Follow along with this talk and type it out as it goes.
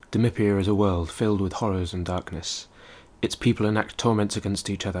Demipia is a world filled with horrors and darkness. Its people enact torments against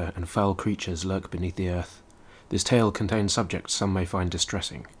each other, and foul creatures lurk beneath the earth. This tale contains subjects some may find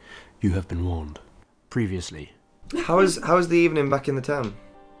distressing. You have been warned. Previously. How was the evening back in the town?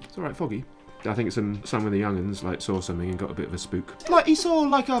 It's alright, foggy. I think some of the young'uns saw something and got a bit of a spook. He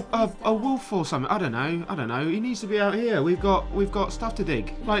saw a wolf or something. I don't know. He needs to be out here. We've got stuff to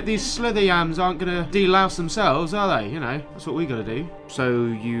dig. These slither yams aren't gonna delouse themselves, are they? That's what we gotta do. So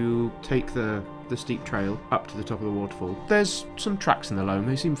you take the steep trail up to the top of the waterfall. There's some tracks in the loam.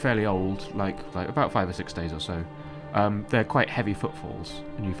 They seem fairly old, like about 5 or 6 days or so. They're quite heavy footfalls,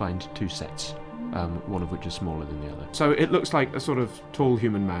 and you find 2 sets. One of which is smaller than the other. So it looks like a sort of tall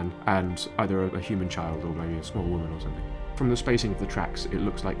human man and either a human child or maybe a small woman or something. From the spacing of the tracks, it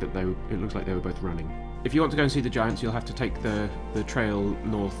looks like they were both running. If you want to go and see the giants, you'll have to take the trail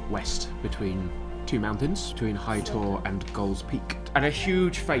northwest between 2 mountains, between High Tor and Gull's Peak. And a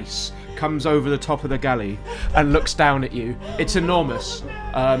huge face comes over the top of the gully and looks down at you. It's enormous.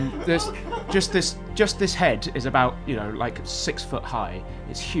 There's just this head is about 6 foot high.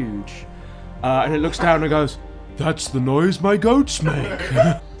 It's huge. And it looks down and goes, "That's the noise my goats make."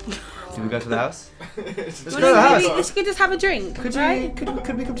 Can we go to the house? Let's go to Well, the house. maybe we could just have a drink, right? Could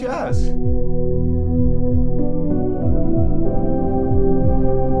we come to your house?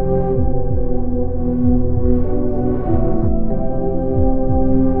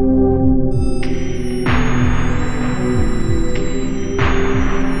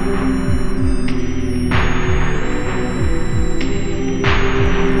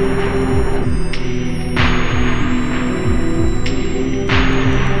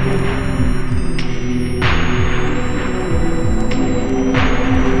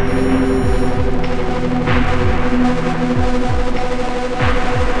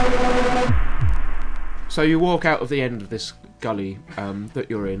 So you walk out of the end of this gully that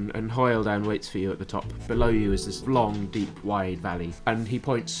you're in, and Hoyledan waits for you at the top. Below you is this long, deep, wide valley, and he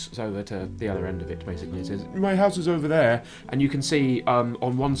points over to the other end of it, basically, and says, "My house is over there." And you can see on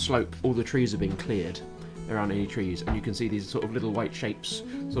one slope all the trees are being cleared. There aren't any trees, and you can see these sort of little white shapes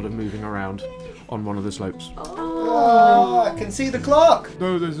sort of moving around on one of the slopes. Oh, I can see the clock!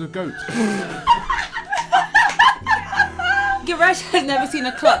 No, there's a goat. Garash has never seen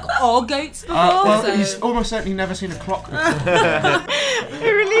a clock or goats before, so... He's almost certainly never seen a clock before. I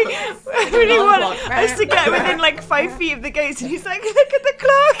really want us to get within 5 feet of the gates, and he's like, "Look at the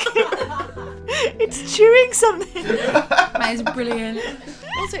clock! It's chewing something." That is brilliant.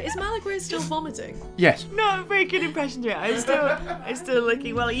 Also, is Malagray still vomiting? Yes. No, very good impression to it. I'm still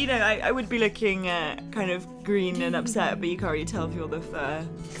looking, well, I would be looking kind of green and upset, but you can't really tell through all the fur.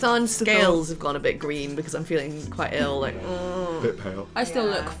 Thorn's scales have gone a bit green because I'm feeling quite ill, Bit pale. I still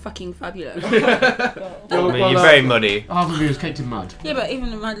look fucking fabulous. You're very muddy. Half of you is caked in mud. Yeah, but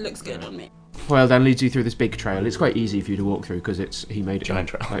even the mud looks good on me. Hoyledan leads you through this big trail. It's quite easy for you to walk through because he made it Giant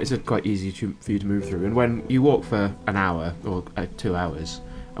trail. It's quite easy for you to move through. And when you walk for an hour or 2 hours,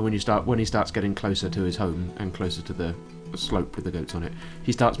 and when he starts getting closer to his home and closer to the slope with the goats on it,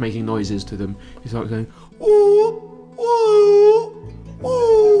 he starts making noises to them. He starts going, "Ooh, ooh,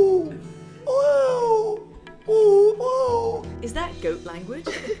 ooh, ooh, ooh, ooh." Is that goat language?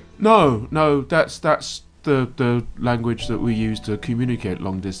 No, that's the language that we use to communicate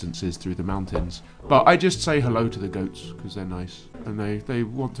long distances through the mountains. But I just say hello to the goats because they're nice and they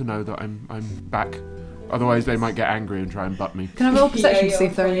want to know that I'm back. Otherwise, they might get angry and try and butt me. Can I roll perception to see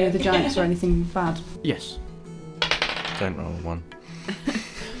if there are any other giants or anything bad? Yes. Don't roll 1.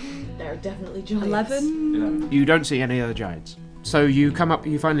 There are definitely giants. 11? You don't see any other giants. So you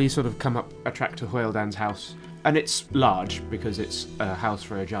finally sort of come up a track to Hoyledan's house. And it's large because it's a house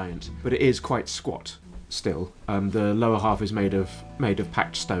for a giant, but it is quite squat still. The lower half is made of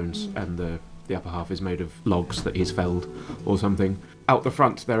packed stones, and the upper half is made of logs that he's felled or something. Out the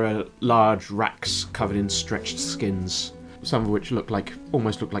front there are large racks covered in stretched skins, some of which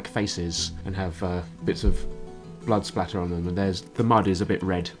almost look like faces and have bits of blood splatter on them, and the mud is a bit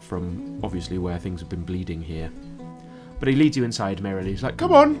red from obviously where things have been bleeding here. But he leads you inside merrily. He's like,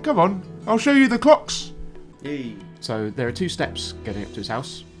 come on, I'll show you the clocks." Yay. So there are 2 steps getting up to his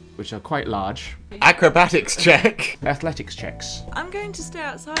house, which are quite large. Acrobatics check. Athletics checks. I'm going to stay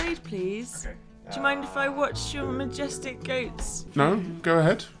outside, please. Okay. Do you mind if I watch your majestic goats? No, go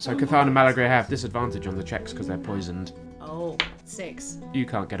ahead. So Cathan and Malagray have disadvantage on the checks because they're poisoned. Oh, 6. You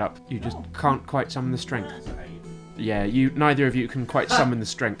can't get up. You just can't quite summon the strength. Yeah, neither of you can quite summon the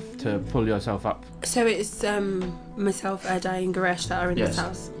strength to pull yourself up. So it's myself, Erdai, and Garash that are in Yes. this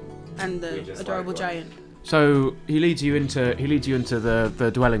house, and the adorable giant. So he leads you into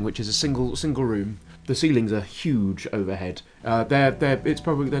the dwelling, which is a single room. The ceilings are huge overhead. They're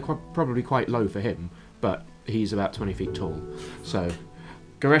probably quite low for him, but he's about 20 feet tall. So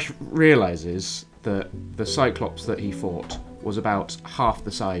Goresh realizes that the Cyclops that he fought was about half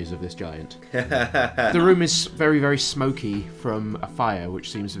the size of this giant. The room is very, very smoky from a fire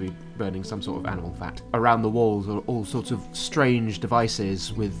which seems to be burning some sort of animal fat. Around the walls are all sorts of strange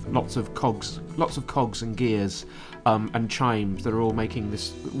devices with lots of cogs and gears and chimes that are all making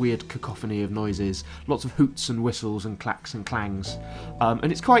this weird cacophony of noises. Lots of hoots and whistles and clacks and clangs,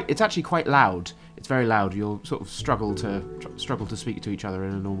 and it's actually quite loud. It's very loud. You'll sort of struggle to speak to each other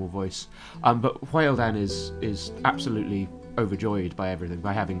in a normal voice. But Whaledan is absolutely overjoyed by everything,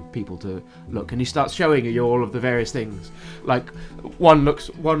 by having people to look, and he starts showing you all of the various things. Like one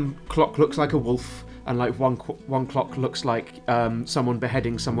clock looks like a wolf, and like one clock looks like someone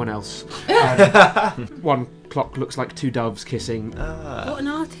beheading someone else. One clock looks like two doves kissing. What an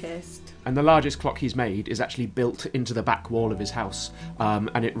artist. And the largest clock he's made is actually built into the back wall of his house,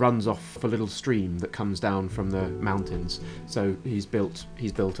 and it runs off a little stream that comes down from the mountains. So he's built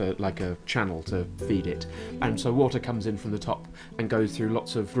a channel to feed it, and so water comes in from the top and goes through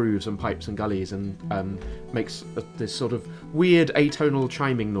lots of grooves and pipes and gullies, and makes this sort of weird atonal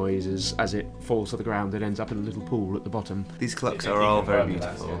chiming noises as it falls to the ground and ends up in a little pool at the bottom. These clocks are all very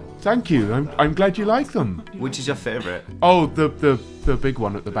beautiful. Thank you. I'm glad you like them. Which is your favourite? Oh, the big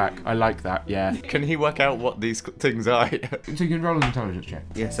one at the back. I like that, yeah. Can he work out what these things are? So you can roll an intelligence check.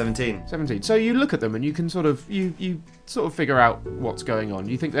 Yeah, 17. 17. So you look at them and you can sort of figure out what's going on.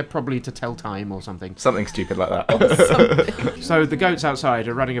 You think they're probably to tell time or something. Something stupid like that. So the goats outside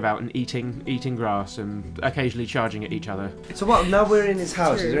are running about and eating grass and occasionally charging at each other. So what? Now we're in his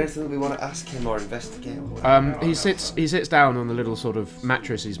house. Is there anything that we want to ask him or investigate? He sits down on the little sort of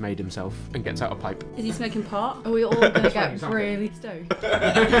mattress he's made himself and gets out a pipe. Is he smoking pot? Are we all going to get really stoned?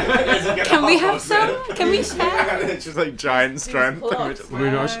 Can we have some? Can we share? It's just like giant strength. I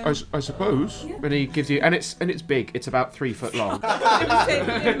mean, I suppose. Yeah. And he gives you, and it's big. It's about 3 foot long.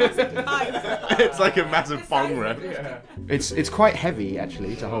 It's like a massive bong rip. It's quite heavy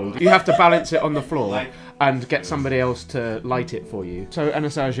actually to hold. You have to balance it on the floor and get somebody else to light it for you. So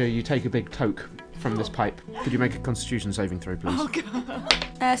Anastasia, you take a big toke from this pipe. Could you make a Constitution saving throw, please? Oh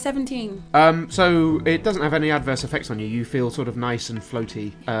god. 17. So it doesn't have any adverse effects on you. You feel sort of nice and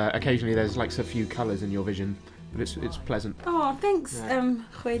floaty. Occasionally there's like a few colours in your vision, but it's pleasant. Oh, thanks,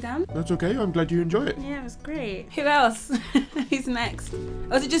 Huedan. That's okay. I'm glad you enjoy it. Yeah, it was great. Who else? Who's next? Or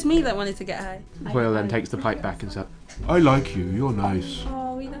was it just me that wanted to get high? Whale then takes the pipe back and says, I like you. You're nice.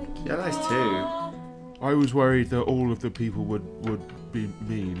 Oh, we like you. You're nice too. I was worried that all of the people would be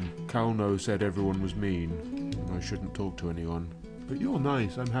mean. Kalno said everyone was mean, and I shouldn't talk to anyone. But you're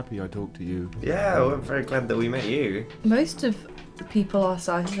nice. I'm happy I talked to you. Yeah, we're very glad that we met you. Most of the people our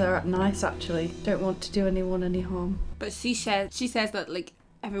size are nice, actually. Don't want to do anyone any harm. But she says that like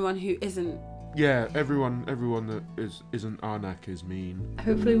everyone who isn't. Yeah, everyone that isn't Arnak is mean.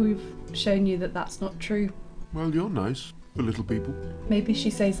 Hopefully we've shown you that that's not true. Well, you're nice for little people. Maybe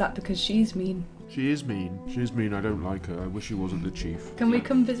she says that because she's mean. She is mean. She's mean. I don't like her. I wish she wasn't the chief. Can we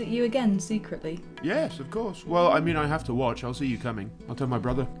come visit you again secretly? Yes, of course. Well, I mean, I have to watch. I'll see you coming. I'll tell my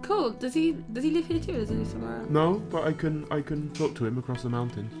brother. Cool. Does he live here too, or does he live somewhere else? No, but I can talk to him across the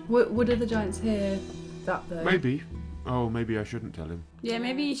mountains. Would other giants hear that though? Maybe. Oh, maybe I shouldn't tell him. Yeah,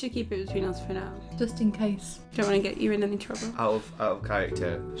 maybe you should keep it between us for now. Just in case. Don't want to get you in any trouble. Out of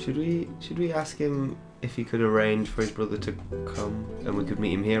character. Should we ask him if he could arrange for his brother to come and we could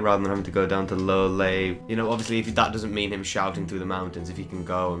meet him here rather than having to go down to Lolay? You know, obviously if that doesn't mean him shouting through the mountains, if he can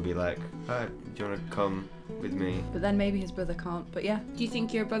go and be like, "Hi, do you want to come with me?" But then maybe his brother can't. But yeah. Do you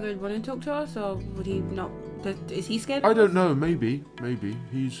think your brother would want to talk to us, or would he not? Is he scared? I don't know. Maybe.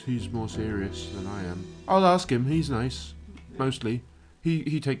 He's more serious than I am. I'll ask him. He's nice, mostly.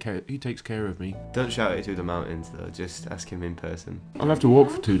 He takes care of me. Don't shout it through the mountains though, just ask him in person. I'll have to walk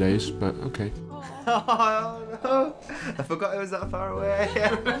for 2 days, but okay. Oh no! I forgot it was that far away.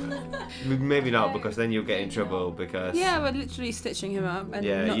 Maybe not, because then you'll get in trouble because... Yeah, we're literally stitching him up, and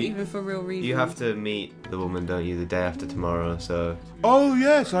Yeah, not even for real reason. You have to meet the woman, don't you, the day after tomorrow, so... Oh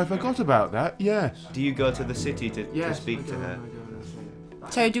yes, I forgot about that. Yes. Do you go to the city to speak to her?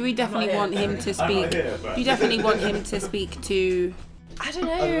 So do we definitely want him to speak? Do you definitely want him to speak to... I don't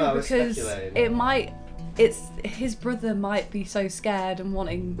know, because it's his brother might be so scared and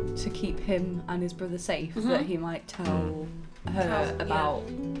wanting to keep him and his brother safe that he might tell her about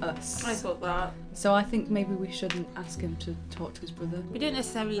us. I thought that. So I think maybe we shouldn't ask him to talk to his brother. We don't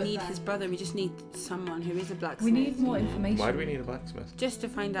necessarily need his brother, we just need someone who is a blacksmith. We need more information. Why do we need a blacksmith? Just to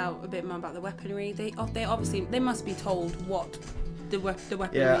find out a bit more about the weaponry. They obviously must be told what the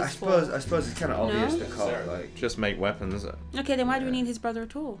weapon Yeah, is I for. suppose it's kind of obvious No? to call like Just make weapons. Okay, then why do we need his brother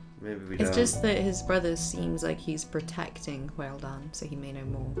at all? maybe we It's don't. just that his brother seems like he's protecting Weldan, so he may know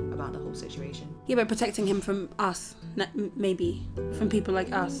more about the whole situation. Yeah, but protecting him from us, maybe from people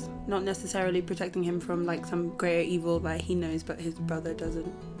like us, not necessarily protecting him from like some greater evil that he knows, but his brother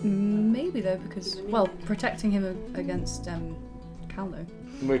doesn't. Maybe though, because well, protecting him against Calno.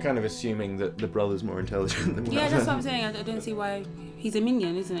 We're kind of assuming that the brother's more intelligent than Yeah, Weldan. that's what I'm saying. I don't see why he's a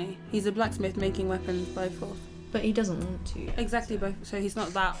minion, isn't he? He's a blacksmith making weapons by force. But he doesn't want to. Exactly, so he's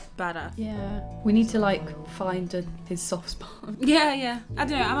not that badass. Yeah. We need to like find his soft spot. Yeah. I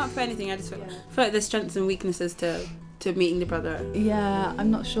don't know. I'm up for anything. I just feel like there's strengths and weaknesses to meeting the brother. Yeah, I'm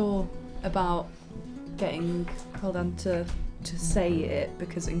not sure about getting Weldan to say it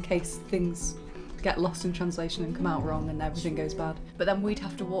because in case things get lost in translation and come out wrong and everything goes bad. But then we'd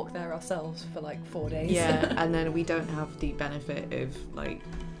have to walk there ourselves for like 4 days. Yeah, and then we don't have the benefit of like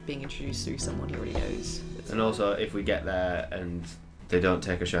being introduced through someone he already knows. And also, if we get there and they don't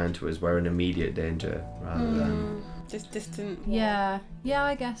take a shine to us, we're in immediate danger rather than. Just distant. Yeah,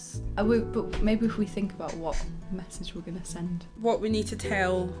 I guess. But maybe if we think about what message we're gonna send. What we need to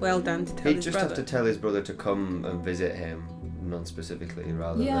tell Weldan to tell He'd his just brother. have to tell his brother to come and visit him, non-specifically,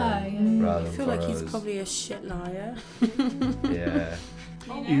 rather Yeah. rather I than feel for like he's us. probably a shit liar. Yeah.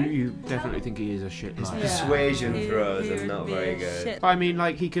 You definitely think he is a shit His liar. persuasion He- throws he are would not be very a good. shit- I mean,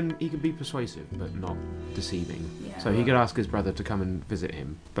 like he can be persuasive, but not deceiving. Yeah. So he could ask his brother to come and visit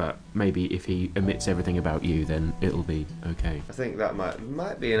him, but maybe if he omits everything about you, then it'll be okay. I think that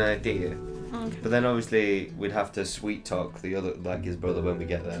might be an idea. Okay. But then obviously we'd have to sweet talk the other, like his brother, when we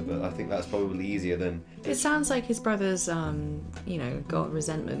get there. But I think that's probably easier than. It sounds like his brother's, got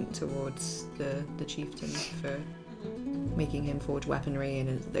resentment towards the chieftain for making him forge weaponry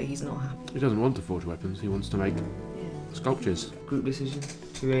and that he's not happy. He doesn't want to forge weapons. He wants to make sculptures. Group decision.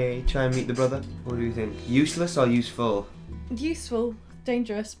 Should we try and meet the brother? What do you think? Useless or useful? Useful,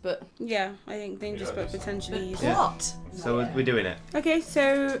 dangerous, but Yeah, I think dangerous but potentially useful. Yeah. What? So we're doing it. Okay,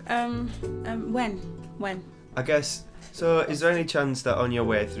 so when? I guess. So, is there any chance that on your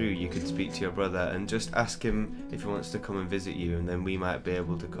way through you could speak to your brother and just ask him if he wants to come and visit you, and then we might be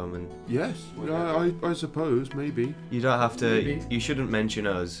able to come and. Yes, I suppose maybe. You don't have to. Maybe. You shouldn't mention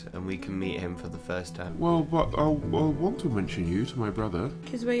us, and we can meet him for the first time. Well, but I'll want to mention you to my brother.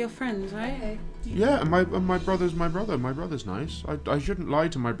 Because we're your friends, right? Yeah, and my brother's my brother. My brother's nice. I shouldn't lie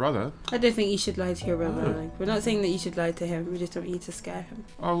to my brother. I don't think you should lie to your brother. Like, we're not saying that you should lie to him. We just don't want you to scare him.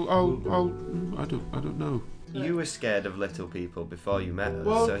 I don't know. You were scared of little people before you met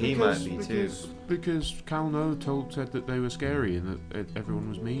us, so he might be too. Because Calno said that they were scary and that everyone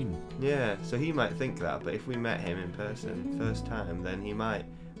was mean. Yeah, so he might think that, but if we met him in person first time, then we might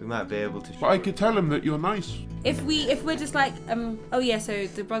be able to. But I could tell him that you're nice. If we're just like, oh yeah, so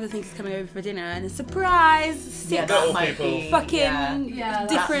the brother thinks he's coming over for dinner and a surprise, six that might be fucking Yeah, that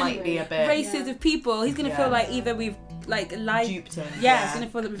different might be a bit races of people, he's gonna feel like either we've like lied. duped him. Yeah, he's gonna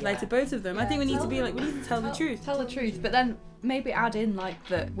feel that we've lied to both of them. I think we need to be like, we need to tell the truth. Tell the truth, but then maybe add in like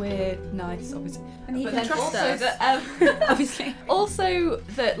that we're nice, obviously. And he But can then trust also us. that, Obviously. also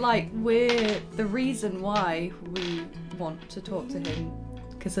that like we're the reason why we want to talk to him.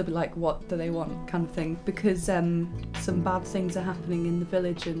 Because they'll be like, what do they want, kind of thing. Because some bad things are happening in the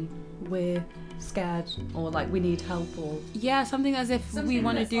village and we're scared, or like we need help, or Yeah, something as if we Something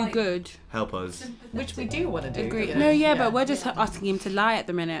want to that's do like- good. Help us. Which we do want to do. Agree. you know? No, yeah, but we're just asking him to lie at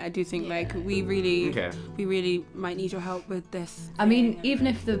the minute. I do think like we really might need your help with this. I mean, even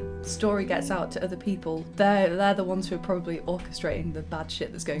if the story gets out to other people, they're the ones who are probably orchestrating the bad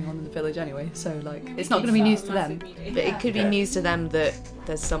shit that's going on in the village anyway. So like, it's not going to be news to them. But it could be news to them that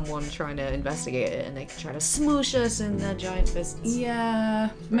there's someone trying to investigate it and they can try to smoosh us in their giant fists. Yeah,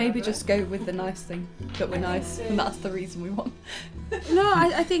 maybe just go with the nice thing, that we're nice, and that's the reason we want. No,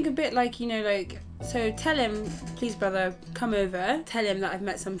 I think a bit like, so tell him, please brother, come over. Tell him that I've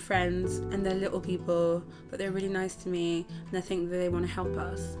met some friends and they're little people, but they're really nice to me and I think that they want to help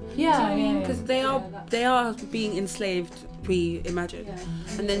us. Yeah, Because they are being enslaved, we imagine.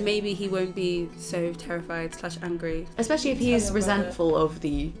 And then maybe he won't be so terrified / angry. Especially if he is resentful of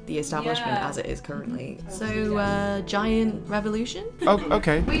the establishment as it is currently. So, giant revolution? Oh,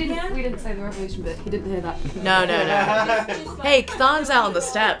 okay. We didn't say the revolution bit. He didn't hear that. No. Hey, Kthan's out on the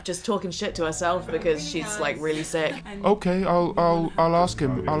step just talking shit to herself because she's like really sick. Okay, I'll ask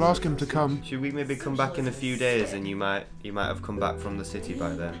him. I'll ask him to come. Should we maybe come back in a few days, and you might have come back from the city by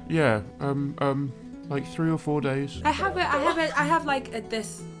then? Yeah. Like 3 or 4 days. I have like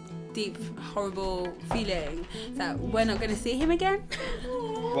this deep, horrible feeling that we're not going to see him again.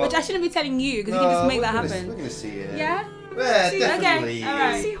 Which I shouldn't be telling you because you can just make that happen. We're gonna see it. Yeah? Yeah, definitely. Okay,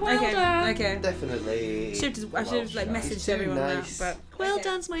 alright. See Wilder. Okay. Definitely. I should have like He's messaged too everyone nice. that, but Well okay.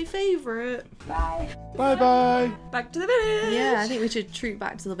 done's my favourite. Bye bye. Back to the village. Yeah, I think we should troop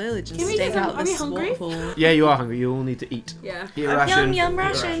back to the village and Can we stake get out some- are we this hungry? waterfall. Yeah, you are hungry. You all need to eat. Yeah. Here, Yum ration. yum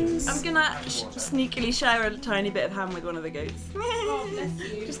rations. I'm gonna sneakily share a tiny bit of ham with one of the goats.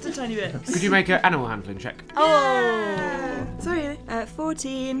 Just a tiny bit. Could you make an animal handling check? Oh, sorry.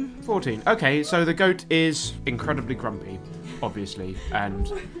 14. 14. Okay, so the goat is incredibly grumpy, obviously,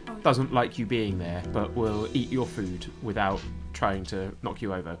 and doesn't like you being there, but will eat your food without trying to knock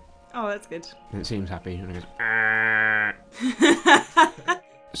you over. Oh, that's good. And it seems happy, and it goes. "Ah."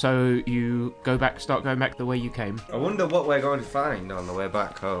 So you start going back the way you came. I wonder what we're going to find on the way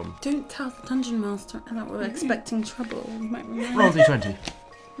back home. Don't tell the dungeon master that we're expecting trouble. You might remember. Roll d20.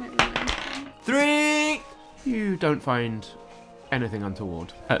 Might remember. 3. You don't find anything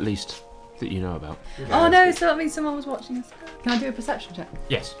untoward, at least that you know about. Oh no, so that means someone was watching us. Can I do a perception check?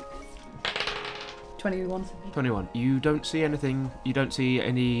 Yes. 21. 21. You don't see anything. You don't see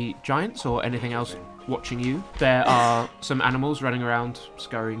any giants or anything else watching you. There are some animals running around,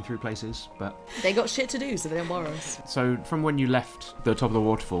 scurrying through places, but They got shit to do, so they don't bother us. so from when you left the top of the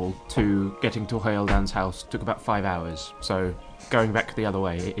waterfall to getting to Hoyledan's house took about 5 hours. So going back the other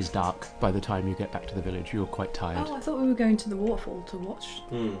way, it is dark by the time you get back to the village. You're quite tired. Oh, I thought we were going to the waterfall to watch.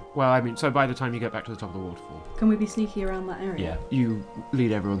 Well, I mean, so by the time you get back to the top of the waterfall, Can we be sneaky around that area? yeah, you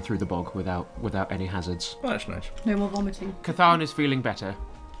lead everyone through the bog without any hazards. Well, that's nice. No more vomiting. Cathan is feeling better.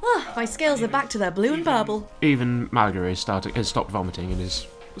 My scales are back to their blue and purple. Even Malaga has stopped vomiting and is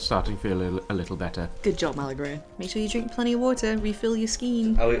starting to feel a little better. Good job, Malagria. Make sure you drink plenty of water, refill your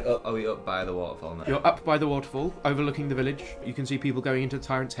scheme. Are we up by the waterfall now? You're up by the waterfall, overlooking the village. You can see people going into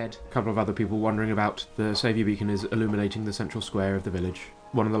Tyrant's Head. A couple of other people wandering about. The saviour beacon is illuminating the central square of the village.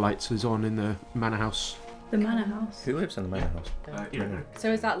 One of the lights is on in the manor house. The manor house. Who lives in the manor house? You don't know.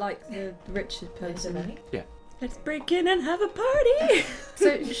 So is that like the richest person? Let's break in and have a party.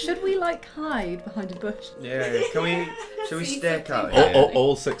 So should we like hide behind a bush? Yeah, should we stake out All, here?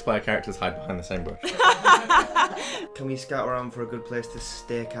 all 6 player characters hide behind the same bush. Can we scout around for a good place to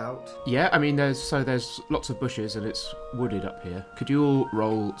stake out? Yeah, I mean, there's lots of bushes and it's wooded up here. Could you all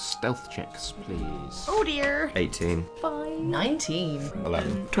roll stealth checks, please? Oh dear. 18. 19.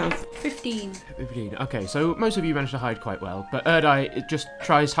 11. 12. 15. 15. Okay, so most of you managed to hide quite well, but Erdai just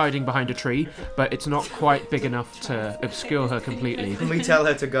tries hiding behind a tree, but it's not quite big enough to obscure her completely. Can we tell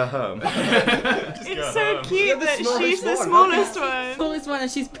her to go home? It's so cute that she's the one. smallest one. Smallest one,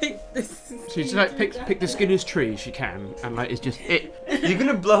 and she's picked this. She's like pick the skinniest tree she can, and like it's just it. You're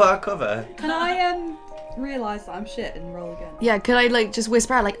gonna blow our cover. Can I realise that I'm shit and roll again? Yeah, could I like just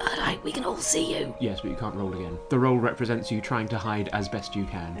whisper out like, alright, we can all see you. Yes, but you can't roll again. The roll represents you trying to hide as best you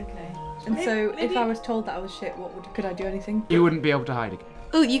can. Okay. And so if I was told that I was shit, could I do anything? You wouldn't be able to hide again.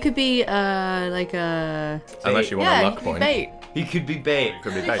 Oh, you could be like a Unless you want yeah, a you luck could be point. bait. You could be bait.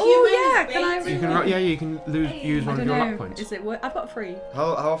 Could be bait. Oh yeah, can I? You can you can use I one of don't your know. luck points. Is it? I've got 3. How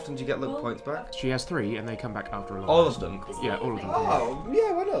often do you get luck points back? She has 3, and they come back after a long. All of them. Yeah, all of them. Oh,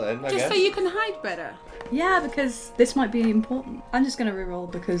 yeah, why not then? I Just guess. so you can hide better. Yeah, because this might be important. I'm just gonna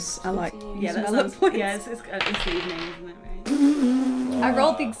reroll because I like using my luck points. Yeah, it's the evening, isn't it? Right? I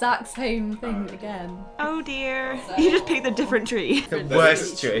rolled the exact same thing again. Oh dear. You just picked a different tree. The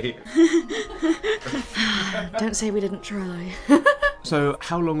worst tree. Don't say we didn't try. So,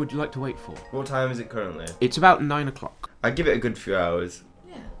 how long would you like to wait for? What time is it currently? It's about 9 o'clock. I'd give it a good few hours.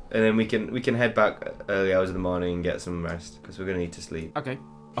 Yeah. And then we can head back early hours of the morning and get some rest because we're gonna need to sleep. Okay.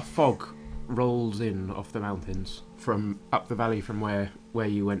 A fog rolls in off the mountains from up the valley from where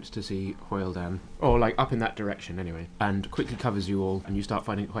you went to see Hoyledan, or like up in that direction anyway, and quickly covers you all, and you start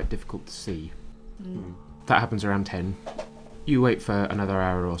finding it quite difficult to see. That happens around 10. You wait for another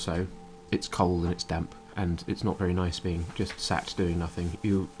hour or so. It's cold and it's damp, and it's not very nice being just sat doing nothing.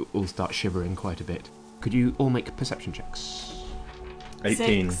 You all start shivering quite a bit. Could you all make perception checks?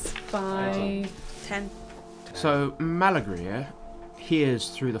 18. 5. 10. So Malagria hears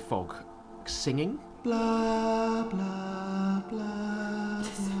through the fog singing. Blah, blah, blah, blah.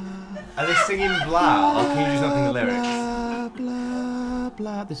 Are they singing blah, or can you just not think the lyrics? Blah, blah,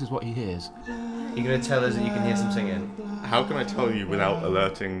 blah. This is what he hears. You're gonna tell us that you can hear some singing? How can I tell you without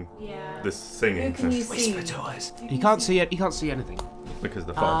alerting this singing? Who can you see? to us. He can't see it. He can't see anything. Because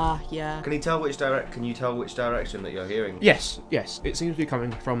the fog. Yeah. Can you tell which direction that you're hearing? Yes. It seems to be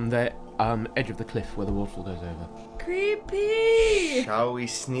coming from the edge of the cliff where the waterfall goes over. Creepy. Shall we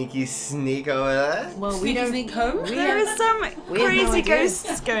sneak over there? Well, Sneaky don't. sneak home? There is some We have no crazy idea.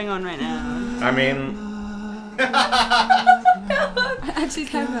 ghosts going on right now. I mean, I actually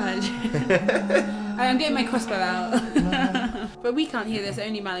can manage. I'm getting my crossbow out. But we can't hear this,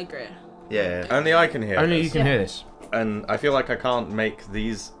 only Malagrit. Yeah. Only I can hear Only this. you can hear this. And I feel like I can't make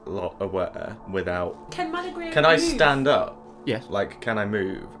these lot aware without... Can Malagrit Can I move? stand up? Yes. Like, can I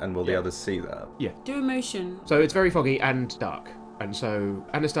move? And will the others see that? Do a motion. So it's very foggy and dark. And so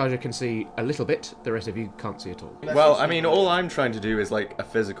Anastasia can see a little bit, the rest of you can't see at all. Well, I mean, all I'm trying to do is like a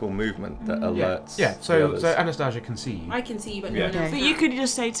physical movement that alerts Yeah, the so others. Anastasia can see you. I can see you, but no Yeah. one else But can. you could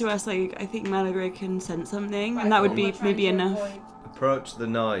just say to us, like, I think Malagrit can sense something, and that would be maybe enough. Approach the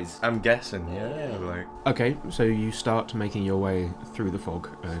noise. I'm guessing, yeah, like... Okay, so you start making your way through the fog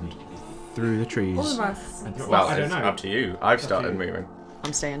and through the trees. All of us. Well, I don't it's know. up to you. I've started moving.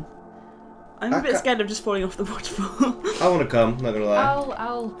 I'm staying. I'm a bit scared of just falling off the waterfall. I want to come, not gonna lie.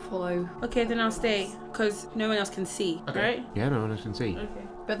 I'll follow. Okay, then I'll stay, because no one else can see, right? Yeah, no one else can see. Okay.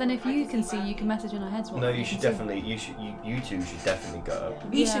 But then if you can see, you can message in our heads. What No, we you can should see. definitely. You two should definitely go.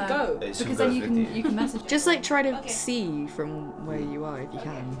 We Yeah. should go. It's Because who then goes you with can message. Just like try to see from where you are if you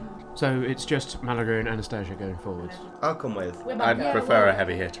can. So it's just Malaga and Anastasia going forwards. I'll come with. I'd prefer a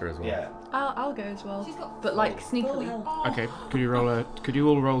heavy hitter as well. Yeah. I'll go as well, but like sneakily. Okay, could you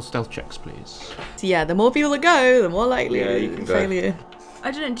all roll stealth checks, please? So yeah, the more people that go, the more likely Yeah, you can go. failure.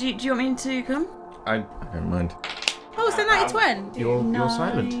 I don't know, do you want me to come? I don't mind. Oh, so 91. You're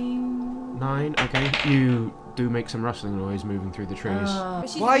silent. 9, okay. You do make some rustling noise moving through the trees.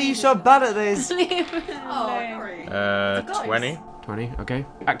 Why are you so bad at this? 20? 20, okay.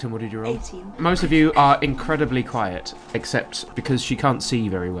 Acton, what did you roll? 18. Most of you are incredibly quiet, except because she can't see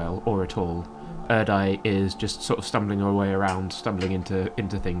very well, or at all. Erdai is just sort of stumbling her way around, stumbling into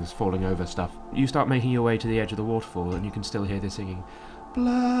things, falling over stuff. You start making your way to the edge of the waterfall, and you can still hear this singing.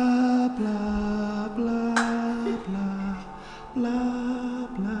 Blah, blah, blah, blah, blah, blah,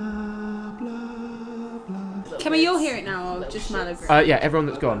 blah, blah. Can we all hear it now, or just Malagrit? Yeah, everyone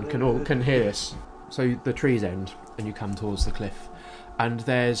that's gone can hear this. So the trees end, and you come towards the cliff, and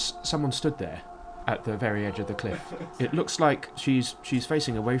there's someone stood there at the very edge of the cliff. It looks like she's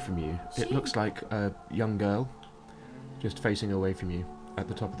facing away from you. It looks like a young girl, just facing away from you at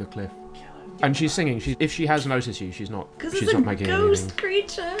the top of the cliff, and she's singing. If she has noticed you, she's not making anything.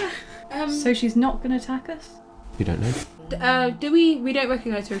 Creature. So she's not gonna attack us? You don't know. We don't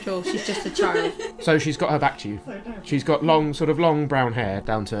recognise her at all. She's just a child. So she's got her back to you. She's got long brown hair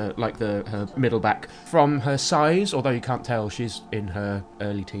down to like her middle back. From her size, although you can't tell, she's in her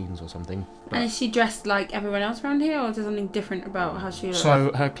early teens or something. And is she dressed like everyone else around here, or is there something different about how she looks?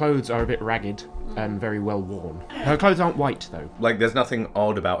 So her clothes are a bit ragged and very well worn. Her clothes aren't white though. Like, there's nothing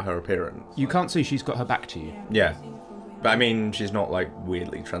odd about her appearance. You can't see she's got her back to you. Yeah. But I mean, she's not like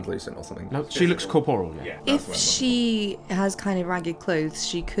weirdly translucent or something. No, she looks corporeal, yeah. If she has kind of ragged clothes,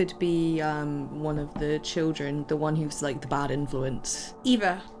 she could be one of the children, the one who's like the bad influence.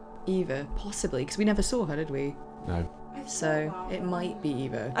 Eva. Eva, possibly, because we never saw her, did we? No. So it might be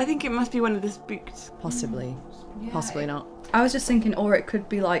Eva. I think it must be one of the spooks. Possibly. Possibly not. I was just thinking, or it could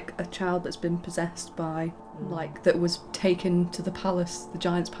be like a child that's been possessed by, like, that was taken to the palace, the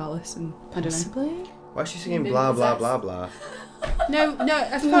giant's palace, and I don't know. Possibly? Why is she singing blah blah blah blah? No,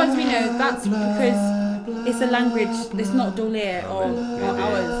 as far as we know, that's because it's a language. It's not Dolir or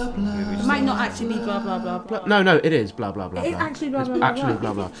ours. It might not actually be blah blah blah blah. No, it is blah blah blah. It's blah. actually blah It's blah blah. actually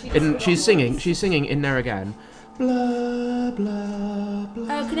blah blah. And she's singing in Narragain. Blah blah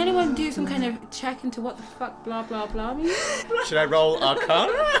blah. Can anyone do some kind of check into what the fuck blah blah blah means? Should I roll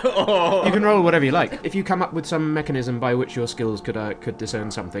Arcana? Or... You can roll whatever you like. If you come up with some mechanism by which your skills could discern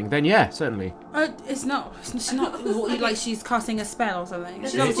something, then yeah, certainly. It's not like she's casting a spell or something.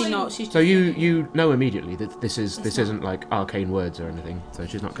 She's obviously not. She's So you know immediately that this isn't like arcane words or anything. So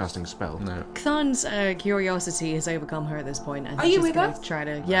she's not casting a spell. No. Kthan's curiosity has overcome her at this point. And Are you she's with gonna us? Try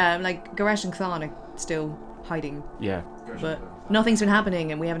to, yeah, like Goresh and Kthan are still hiding, Yeah. but nothing's been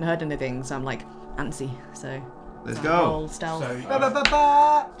happening and we haven't heard anything, so I'm like antsy. So Let's roll go. stealth.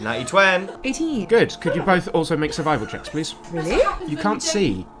 90-20. 18. Good. Could you both also make survival checks, please? Really? You can't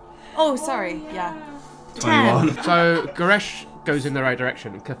see. Oh, sorry. Yeah. 21. So Goresh goes in the right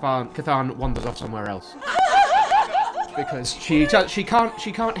direction. Kthan wanders off somewhere else. Because she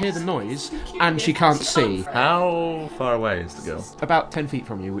can't hear the noise and she can't see. How far away is the girl? About 10 feet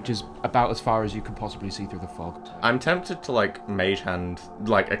from you, which is about as far as you can possibly see through the fog. I'm tempted to like mage hand,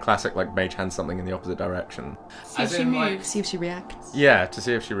 like a classic like mage hand something in the opposite direction. see if she moves. See if she reacts. Yeah, to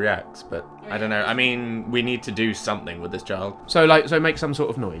see if she reacts, but I don't know. I mean, we need to do something with this child. So make some sort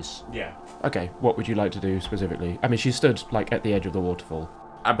of noise. Yeah. Okay, what would you like to do specifically? I mean, she stood like at the edge of the waterfall.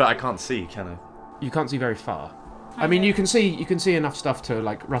 But I can't see, can I? You can't see very far. I mean, you can see enough stuff to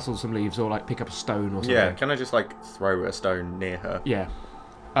like rustle some leaves or like pick up a stone or something. Yeah, can I just like throw a stone near her? Yeah.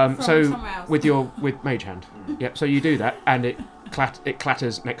 somewhere So else. with Mage Hand. Yep. So you do that, and it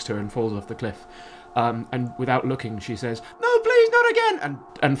clatters next to her and falls off the cliff. And without looking, she says, "No, please, not again!"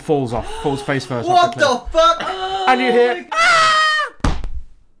 and falls face first off the cliff. What the fuck? And you hear,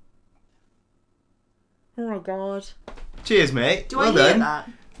 Oh my god. Cheers, mate. Do well I hear done. that?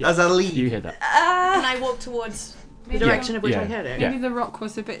 As I leave. you hear that. And I walk towards the direction of which I heard it. Yeah. Maybe the rock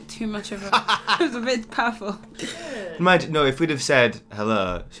was a bit too much of a. It was a bit powerful. Imagine, no, if we'd have said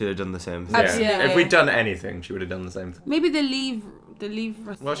hello, should have done the same thing. Absolutely. Yeah. If we'd done anything, she would have done the same thing. Maybe the leave.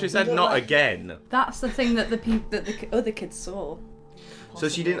 Well, she said not again. That's the thing that the other kids saw. So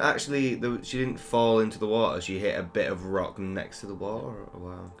she didn't actually, she didn't fall into the water. She hit a bit of rock next to the water.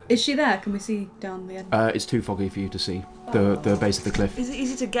 Wow. Is she there? Can we see down the end? It's too foggy for you to see the base of the cliff. Is it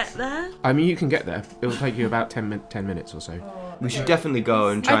easy to get there? I mean, you can get there. It will take you about 10 minutes or so. We should definitely go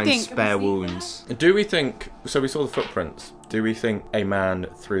and try I and think- spare wounds. Do we think? So we saw the footprints. Do we think a man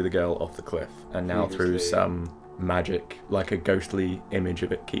threw the girl off the cliff, and now through Previously. some magic, like a ghostly image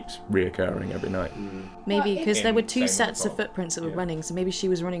of it, keeps reoccurring every night? Maybe because there were two Same sets of spot. footprints that were Yeah. running, so maybe she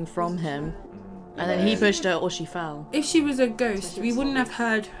was running from him, and then he pushed her or she fell. If she was a ghost, we wouldn't have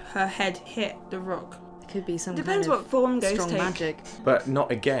heard her head hit the rock. It could be some Depends kind what form of ghosts strong take. magic. But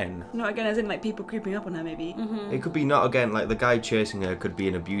not again. Not again, as in like people creeping up on her, maybe. It could be not again, like the guy chasing her could be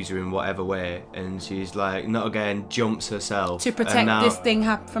an abuser in whatever way, and she's like, not again, jumps herself. To and protect now- this thing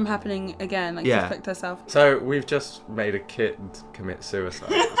from happening again, like Yeah. to protect herself. So we've just made a kid commit suicide.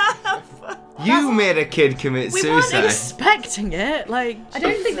 You made a kid commit We weren't suicide. expecting it. Like, I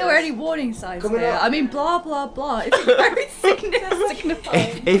don't think there were any warning signs there. I mean, blah blah blah. It's very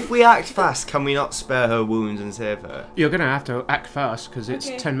signifying. If we act fast, can we not spare her wounds and save her? You're going to have to act fast because it's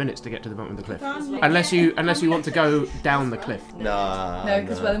Okay. 10 minutes to get to the bottom of the cliff. Can't we- Unless you want to go down the cliff. Nah. No,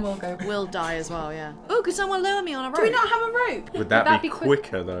 because then we'll go. we'll die as well. Yeah. Oh, could someone lower me on a rope? Do we not have a rope? Would that that be be quick?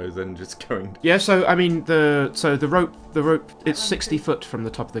 quicker though than just going? Yeah, so I mean the rope it's 60 foot from the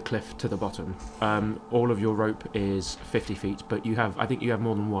top of the cliff to the bottom. All of your rope is 50 feet, but I think you have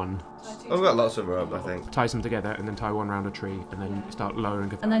more than one. I've got lots of rope, I think. Ties them together and then tie one round a tree and then start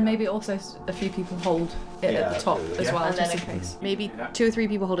lowering. And then maybe also a few people hold it at the top as well, And just then in case. Maybe 2 or 3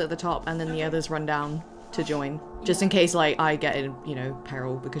 people hold it at the top, and then the others run down to join, just in case like I get in,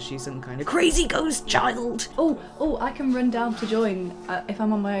 peril because she's some kind of crazy ghost child. Oh, I can run down to join. If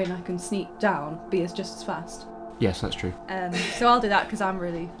I'm on my own, I can sneak down, be just as fast. Yes, that's true. So I'll do that because I'm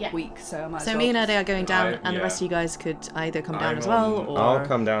really weak, so I might as So well. me and Ade are going down, and the yeah. rest of you guys could either come down as well, or I'll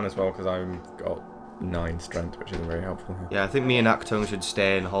come down as well because I've got 9 strength, which isn't very helpful here. Yeah, I think me and Actung should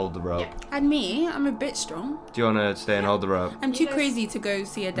stay and hold the rope. And me, I'm a bit strong. Do you want to stay and hold the rope? I'm too crazy to go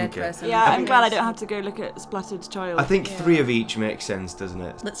see a dead Okay. person. Yeah, I'm glad I don't have to go look at splattered child. I think 3 of each makes sense, doesn't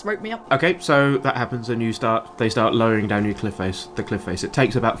it? let's rope me up. Okay, so that happens and they start lowering down your cliff face. It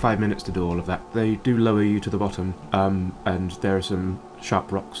takes about 5 minutes to do all of that. They do lower you to the bottom, and there are some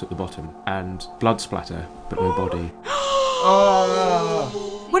sharp rocks at the bottom and blood splatter, but no body.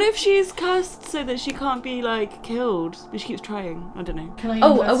 What if she's cursed so that she can't be like killed, but she keeps trying? I don't know. Can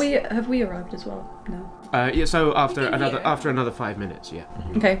I have we arrived as well? No. Yeah, so after another 5 minutes, yeah.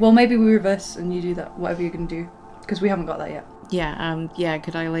 Okay, well maybe we reverse and you do that, whatever you're gonna do, because we haven't got that yet. Yeah,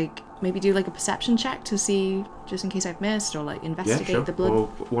 could I maybe do a perception check to see, just in case I've missed, or investigate the blood? Or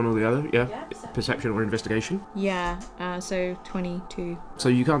one or the other, yeah. Perception or investigation. Yeah, so 22. So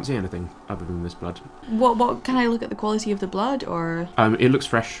you can't see anything other than this blood. What can I look at the quality of the blood, or? It looks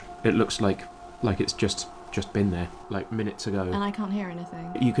fresh. It looks like it's just been there, like minutes ago. And I can't hear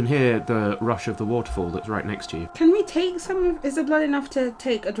anything. You can hear the rush of the waterfall that's right next to you. Can we take some is the blood enough to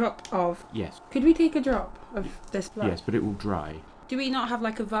take a drop of? Yes. Could we take a drop of this blood? Yes, but it will dry. Do we not have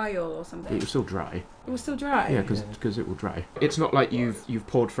like a vial or something? It will still dry. It will still dry. Yeah, because it will dry. It's not like you've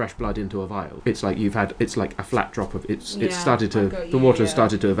poured fresh blood into a vial. It's like it's like a flat drop of it's started to got the you, water yeah.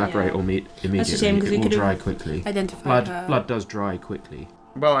 started to evaporate Yeah. or meet immediately. shame, 'cause we it will could've dry quickly. Identify her. Blood does dry quickly.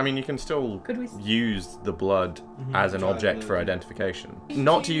 Well, I mean, you can still Could we? use the blood as an object for identification.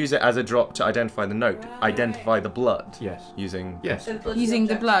 Not to use it as a drop to identify the note. Identify the blood. Yes. Using. Yes. Using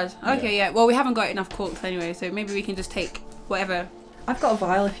the blood. Okay, yeah. Well, we haven't got enough corks anyway, so maybe we can just take whatever. I've got a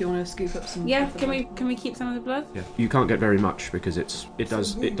vial if you want to scoop up some. Yeah. of the Can we keep some of the blood? Yeah. You can't get very much because it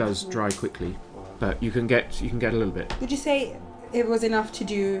does dry quickly, but you can get a little bit. Would you say it was enough to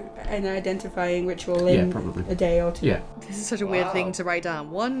do an identifying ritual Yeah, in probably. a day or two? Yeah. This is such a weird thing to write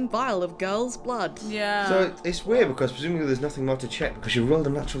down. 1 vial of girl's blood. Yeah. So it's weird because presumably there's nothing more to check because you rolled a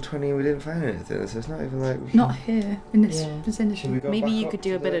natural 20 and we didn't find anything, so it's not even like... Not here in this Should we vicinity. go Maybe back you up could do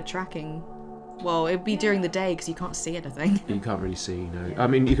to a bit the- of tracking. Well, it'd be during the day because you can't see anything. You can't really see, no. I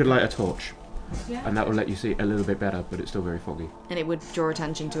mean, you could light a torch, and that will let you see a little bit better, but it's still very foggy. And it would draw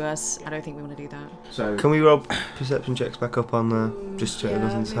attention to us. I don't think we want to do that. So Can we roll perception checks back up on the just check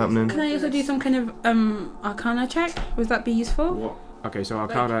nothing's happening? Can I also do some kind of Arcana check? Would that be useful? what? Okay, so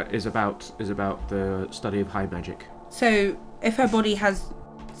Arcana is about the study of high magic. So if her body has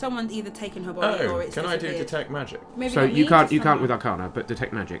someone's either taken her body or it's can I do disappeared. detect magic? Maybe So not you me, can't just you can't someone. with Arcana, but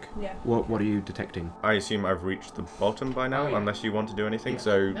detect magic. Yeah. What are you detecting? I assume I've reached the bottom by now, unless you want to do anything.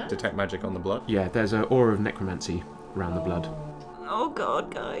 So detect magic on the blood. Yeah, there's an aura of necromancy around the blood. Oh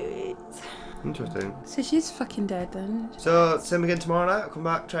god, guys. Interesting. So she's fucking dead then. So, same again tomorrow night? I'll come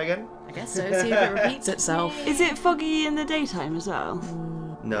back, try again? I guess so. See if it repeats itself. Is it foggy in the daytime as well?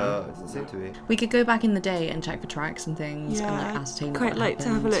 No, it doesn't seem to be. We could go back in the day and check for tracks and things and like ascertain quite what like to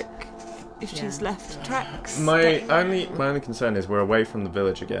have a happened. look if she's left tracks. My only concern is we're away from the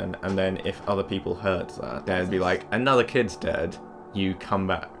village again, and then if other people heard that, they'd be like, another kid's dead. You come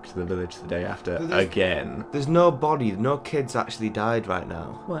back to the village the day after again. There's no body, no kids actually died right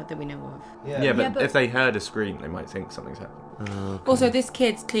now. What that we know of. Yeah, but if they heard a scream, they might think something's happened. Also, this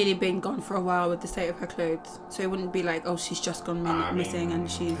kid's clearly been gone for a while with the state of her clothes, so it wouldn't be like, oh, she's just gone missing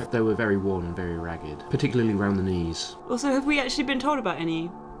and she's. They were very worn and very ragged, particularly round the knees. Also, have we actually been told about any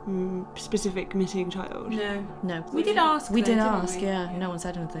specific missing child? No. We did ask. We though, did didn't ask, we? yeah. No one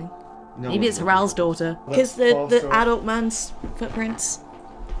said anything. No Maybe one it's said Haral's anything. daughter. Well, Because that's the false. adult man's footprints.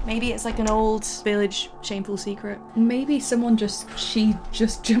 Maybe it's like an old village shameful secret. Maybe she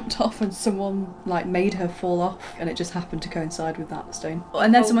just jumped off and someone like made her fall off and it just happened to coincide with that stone.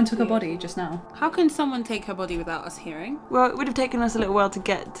 And then someone took her body just now. How can someone take her body without us hearing? Well, it would have taken us a little while to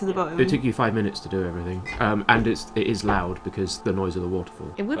get to the bottom. It took you 5 minutes to do everything, and it is loud because the noise of the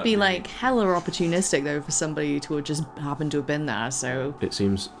waterfall. It would be like hella opportunistic though for somebody to have just happened to have been there, so It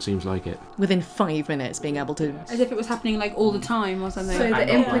seems like it. within 5 minutes being able to. As if it was happening like all the time or something. So the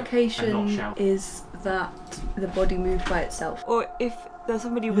And implication shout. is that the body moved by itself. Or if there's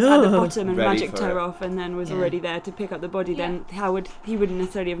somebody who was at the bottom and Ready magicked for her it. off and then was Yeah. already there to pick up the body, then how would he wouldn't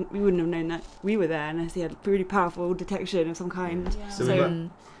necessarily have, we wouldn't have known that we were there unless he had really powerful detection of some kind. So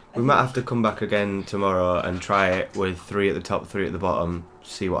we might have to come back again tomorrow and try it with 3 at the top, 3 at the bottom,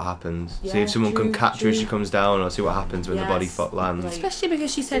 see what happens. See Yeah, if someone can true, catch her as she true. comes down, or see what happens when the body Yes, lands. like- Especially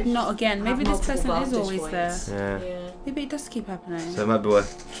because she said not again. Maybe this person is always there. Yeah. Maybe it does keep happening. So it might be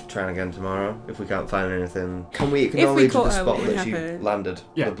worth trying again tomorrow if we can't find anything. Can we If we acknowledge caught the her, spot what would that she happen? landed?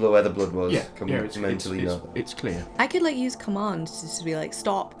 Yeah. The blood, where the blood was. Can we it's mentally know? it's clear. I could like use command just to be like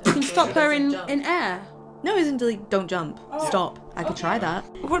stop. You can stop her in air. No, it isn't like don't jump. Stop. I could try that.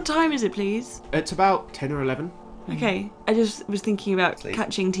 What time is it, please? It's about 10 or 11. Okay, I just was thinking about Sleep.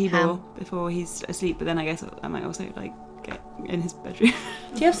 catching Tibor Ham. before he's asleep, but then I guess I might also like get in his bedroom.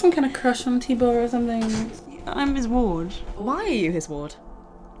 Do you have some kind of crush on Tibor or something? I'm his ward. Why are you his ward?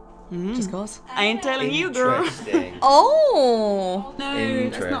 Mm. Just cause. I ain't telling you, girl. Interesting. Oh! No,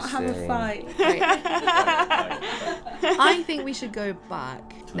 let's not have a Interesting. fight. I think we should go back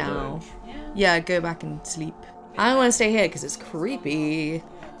now. Yeah, go back and sleep. I don't want to stay here because it's creepy.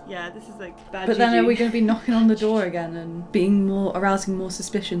 Yeah, this is like bad. But then juju. are we going to be knocking on the door again and arousing more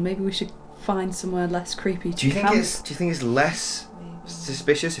suspicion? Maybe we should find somewhere less creepy to Do you think camp. it's less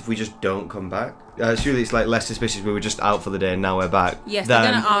suspicious if we just don't come back? Surely it's like less suspicious we were just out for the day and now we're back. Yes, Then-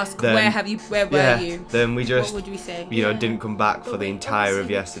 they're gonna ask then- where were you? Then we What just would we say? didn't come back for the entire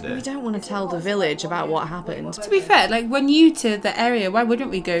of yesterday. We don't want to tell the village about what happened. To be fair, like we're new to the area, why wouldn't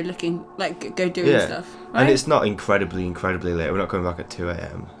we go looking, like go doing Yeah. stuff? And Right? it's not incredibly late. We're not coming back at 2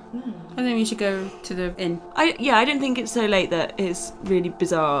 a.m. I think we should go to the inn. I don't think it's so late that it's really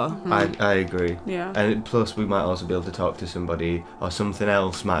bizarre. I agree. Yeah. And plus, we might also be able to talk to somebody, or something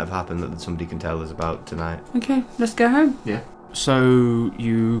else might have happened that somebody can tell us about tonight. Okay, let's go home. Yeah. So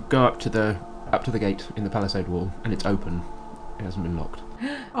you go up to the gate in the palisade wall, and it's open. It hasn't been locked.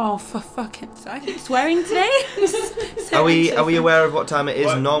 Oh, for fucking! I keep swearing today. So Are we anxious. aware of what time it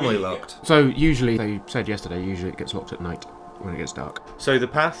is normally locked? So usually, they said yesterday, usually it gets locked at night when it gets dark. So the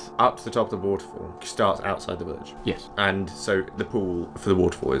path up to the top of the waterfall starts outside the village. Yes. And so the pool for the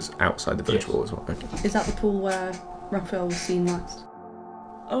waterfall is outside the village Yes. wall as well. Okay. Is that the pool where Raphael was seen last?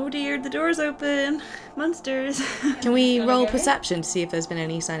 Oh dear, the door's open. Monsters. Can we roll perception to see if there's been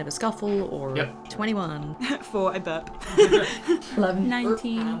any sign of a scuffle or Yep. 21? 4, I burp. 11.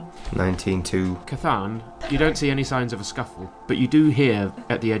 19. 19-2. Cathan, you don't see any signs of a scuffle, but you do hear,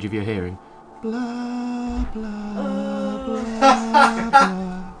 at the edge of your hearing, blah, blah, blah, blah, blah,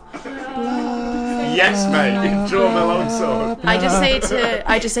 blah. Yes, mate. Draw my long sword. I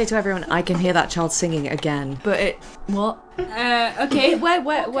just say to everyone, I can hear that child singing again. But it what? Okay.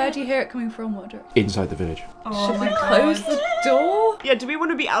 Where do you hear it coming from? What direction? Inside the village. Should we close the door? Yeah, do we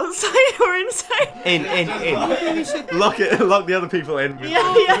want to be outside or inside? In. Lock the other people in.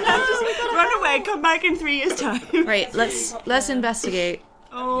 Yeah. Just run away, come back in 3 years' time. Right, let's investigate.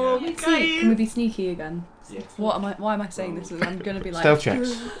 Oh, Can we be sneaky again? What am I? Why am I saying this? I'm gonna be like Stealth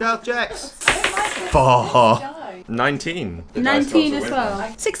checks. Stealth checks. 19. 19 as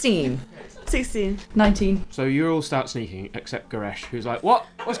well. 16. 16. 19. So you all start sneaking, except Goresh, who's like, "What?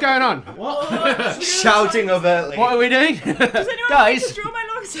 What's going on? Shouting overtly. What are we doing, Does anyone guys? want to draw my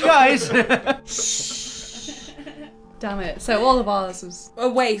long sword? Guys!" Damn it. So all of ours was. A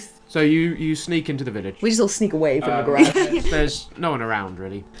waif. So you sneak into the village. We just all sneak away from the garage. There's no one around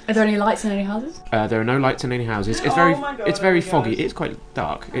really. Are there any lights in any houses? There are no lights in any houses. It's very foggy. It's quite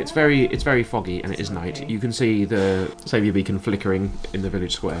dark. It's very foggy, and it is night. You can see the saviour beacon flickering in the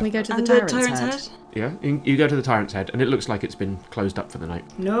village square. Can we go to the And tyrant's, Tyrant's head? Head? Yeah, you go to the Tyrant's Head, and it looks like it's been closed up for the night.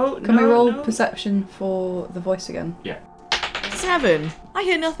 No, Can we roll perception for the voice again? 7. I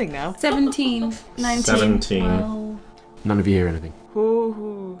hear nothing now. 17. 19. 17. Well, None of you hear anything.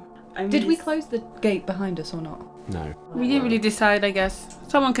 did we close the gate behind us or not? No. We didn't really decide, I guess.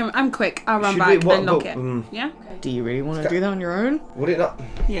 Someone can. I'm quick. I'll run Should back we- what- and lock but, it. Yeah? Do you really want to do that on your own? Would it not?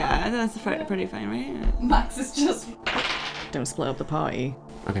 Yeah, I think that's pretty fine, right? Max is just. Don't split up the party.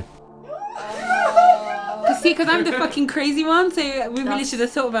 Okay. Because I'm the fucking crazy one, so we really should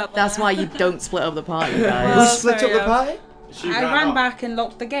have thought about that. That's why you don't split up the party, Who guys. split sorry, up the party? I ran back and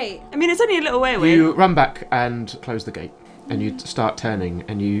locked the gate. I mean, it's only a little way away. You run back and close the gate, and you start turning,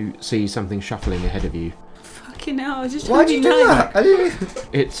 and you see something shuffling ahead of you. Fucking hell, I was just Why'd trying you to be do nice. that? I didn't.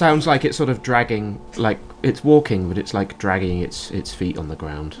 It sounds like it's sort of dragging, like it's walking, but it's like dragging its feet on the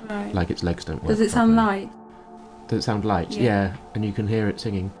ground, Right. like its legs don't work. Does it sound properly. light? Does it sound light? Yeah. Yeah, and you can hear it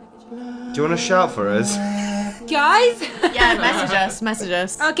singing. Do you want to shout for us? Guys? Yeah, message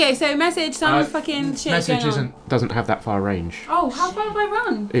us. Okay, so message, some fucking shit Message going on. doesn't have that far range. Oh, how far have I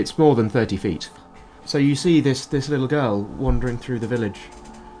run? It's more than 30 feet. So you see this little girl wandering through the village,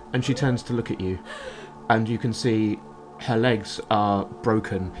 and she turns to look at you, and you can see her legs are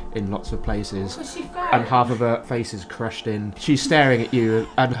broken in lots of places, Was she and half of her face is crushed in. She's staring at you,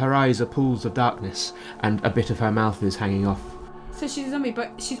 and her eyes are pools of darkness, and a bit of her mouth is hanging off. So she's a zombie,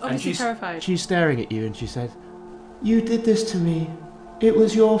 but she's And obviously terrified. She's staring at you, and she said, "You did this to me. It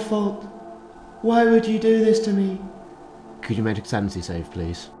was your fault. Why would you do this to me?" Could you make a sanity save,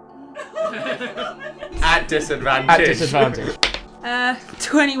 please? At disadvantage. At disadvantage.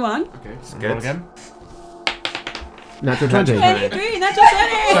 21. Okay, good. roll again. Natural 20. 23, natural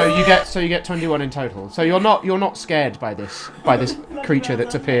 20! So you get 21 in total. So you're not scared by this creature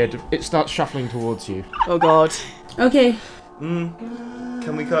that's appeared. It starts shuffling towards you. Oh god. Okay.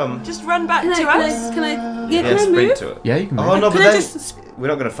 Can we come? Just run back Can to us. I Yeah, can I sprint move? to it. Yeah, you can move. Oh no, but Can I then just... we're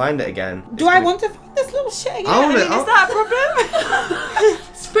not gonna find it again. Do I want to find this little shit again? I want it. Is that a problem?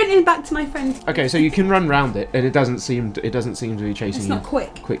 Sprinting back to my friend. Okay, so you can run round it, and it doesn't seem to be chasing It's you not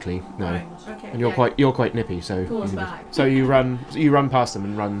quick. quickly. No. Right, okay. And you're quite nippy, so Pulls you can back. so you run past them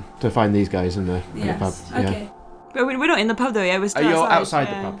and run to find these guys in the pub. Yes. Yeah. Okay. But we're not in the pub though, yeah? We're still You're outside. outside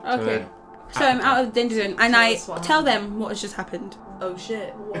the pub. Okay. So I'm out of the danger zone, and I tell them what has just happened. Oh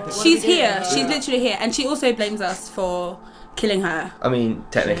shit. She's here. She's literally here, and she also blames us for killing her. I mean,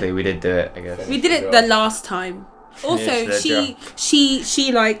 technically we did do it, I guess. We did it the last time. Also, Yeah,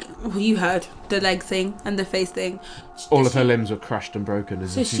 she like well, you heard the leg thing and the face thing. All of her limbs were crushed and broken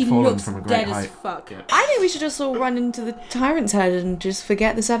as So if she she'd fallen looks from a great dead as height. fuck. I think we should just all run into the tyrant's head and just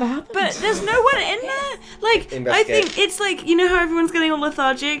forget this ever happened. But there's no one in there. Like, I Investigate. think it's like, you know how everyone's getting all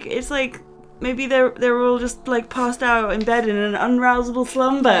lethargic? It's like maybe they're all just like passed out in bed in an unrousable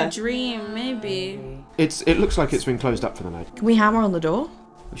slumber. A dream, maybe. It looks like it's been closed up for the night. Can we hammer on the door?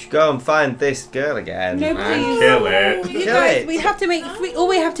 We should go and find this girl again. No, And please. kill it. You Kill guys, it. we have to make. All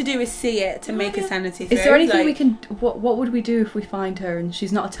we have to do is see it to make a sanity throw. Is there anything like, we can? What would we do if we find her and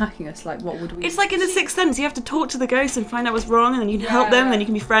she's not attacking us? Like, what would we? It's like in the Sixth Sense, you have to talk to the ghost and find out what's wrong, and then you can help them, and then you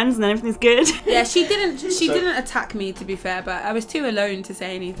can be friends, and then everything's good. Yeah, she didn't attack me, to be fair, but I was too alone to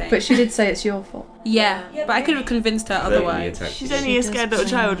say anything. But she did say it's your fault. yeah, but I could have convinced her otherwise. She's only a scared little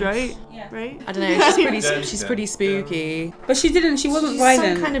child, right? Right? I don't know. She's pretty spooky. But she wasn't She's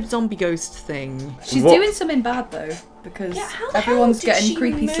violent. some kind of zombie ghost thing. She's What- doing something bad though. because how the everyone's hell did getting she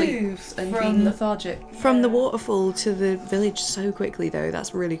creepy move sleeps and from- being lethargic. From the waterfall to the village so quickly, though.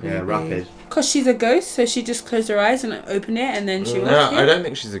 That's really creepy. Yeah, rapid. Because she's a ghost, so she just closed her eyes and opened it, and then she was No, here. I don't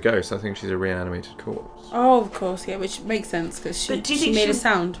think she's a ghost. I think she's a reanimated corpse. Oh, of course, yeah, which makes sense because But do you she think made she- a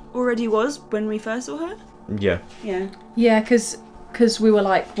sound. Already was when we first saw her. Yeah. Yeah. Yeah, because we were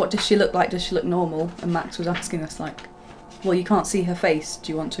like, what does she look like? Does she look normal? And Max was asking us like, well, you can't see her face.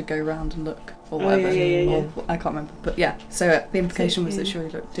 Do you want to go round and look or Oh, whatever? yeah. Or I can't remember. But yeah, so the implication was that she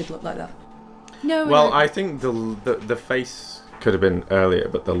really did look like that. No. Well, I think the face could have been earlier,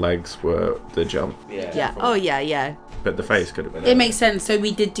 but the legs were the jump. Yeah. Oh, yeah. But the face could have been. It makes sense. So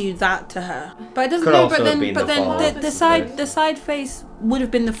we did do that to her, but it doesn't. Could No, also but have then, been but the fall. then the side face would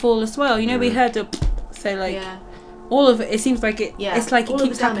have been the fall as well. You know, we heard the so like all of it. It seems like it. Yeah. It's like it All of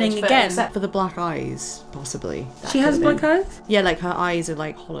keeps the damage, happening but again. Except for the black eyes, possibly. That She could has have black been. eyes. Yeah, like her eyes are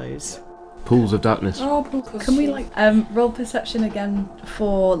like hollows. Pools of darkness. Oh, Can we like roll perception again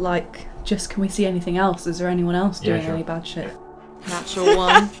for like just can we see anything else? Is there anyone else Yeah, doing sure. any bad shit? Natural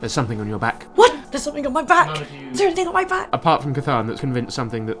one. There's something on your back. What? There's something on my back. Is there anything on my back? Apart from Cathan that's convinced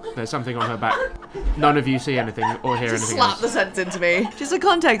that there's something on her back, none of you see anything or hear Just anything slap else. the sense into me. Just for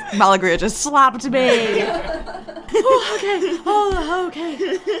context, Malagria just slapped me. Oh, okay. Oh,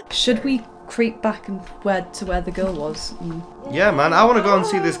 okay. Should we creep back and where the girl was? Yeah, man, I want to go and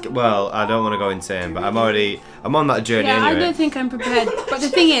see this. Well, I don't want to go insane, but I'm on that journey Yeah, I anyway. don't think I'm prepared. But the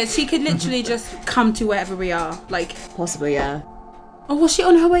thing is, she could literally just come to wherever we are. Like, Possibly, yeah. oh, was she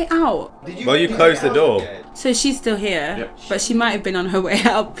on her way out? Well, you closed the door. So she's still here, Yep. but she might have been on her way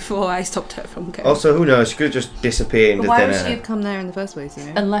out before I stopped her from going. Also, who knows? She could have just disappeared into But why thin would she air. have come there in the first place, you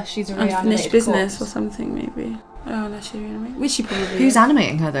know? Unless she's a Unfinished reanimated business or corpse. something, maybe. Oh, unless she reanimated. Which she probably Who's is.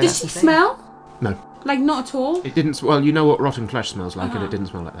 animating her, though? Did That's she the thing. smell? No. Like, not at all? It didn't. Well, you know what rotten flesh smells like, and it didn't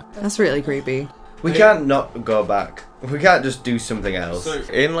smell like that. That's really creepy. We can't not go back. We can't just do something else. So,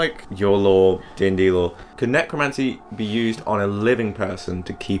 in like your lore, D&D lore, could necromancy be used on a living person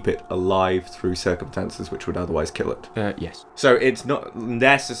to keep it alive through circumstances which would otherwise kill it? Yes. So it's not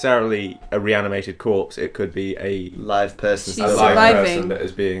necessarily a reanimated corpse. It could be a Live person. She's a still live alive. surviving. person that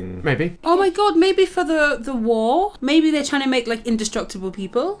is being. Maybe. Oh my god, maybe for the war? Maybe they're trying to make, like, indestructible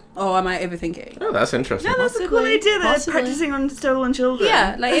people? Or am I overthinking? Oh, that's interesting. No, that's a cool Possibly, idea. They're possibly. practicing on stolen children.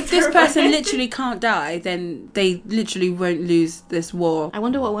 Yeah, like, if That's this person terrifying. literally can't die, then they literally won't lose this war. I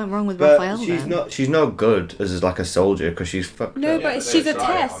wonder what went wrong with But Raphael then. she's no good as like a soldier because she's fucked No, up. but she's a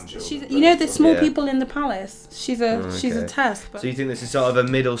test. She's, you know, the small Yeah. people in the palace. She's a Okay. test. But So you think this is sort of a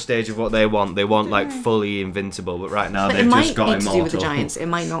middle stage of what they want? They want like fully invincible, but right now But it they've might just got be to immortal. do with the giants. It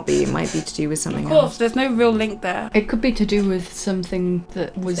might not be. It might be to do with something of course, else. there's no real link there. It could be to do with something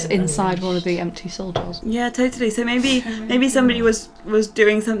that was inside one of the empty soul jars. Yeah, totally. So maybe somebody was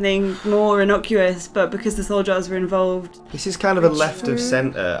doing something more innocuous, but because the soul jars were involved. This is kind of a left of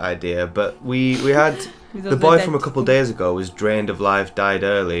centre idea, but we had With the all boy dead from a couple people. days ago was drained of life, died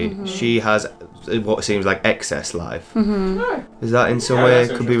early. Mm-hmm. She has what seems like excess life. Mm-hmm. Is that in some Yeah, way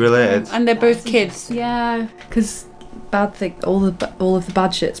that's could be related? And they're both kids. Yeah, because bad thing, all of the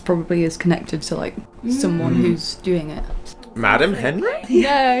bad shits probably is connected to like someone who's doing it. Madam Henry?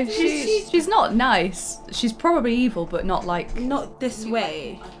 No, she's not nice. She's probably evil, but not like. Not this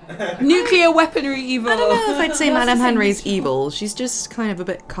way. Nuclear weaponry evil. I don't know if I'd say Madame Henry's evil. She's just kind of a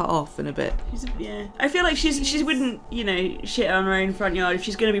bit cut off and a bit. Yeah, I feel like she wouldn't, shit on her own front yard. If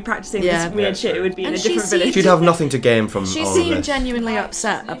she's going to be practicing Yeah. this weird shit, it would be in And a she different seemed- village. She'd have nothing to gain from She all of seemed this. genuinely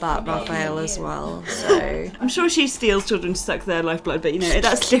upset about Raphael as well. So I'm sure she steals children to suck their lifeblood, but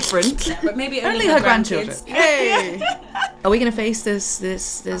that's different. But maybe only her grandchildren. grandkids. Hey. Are we gonna face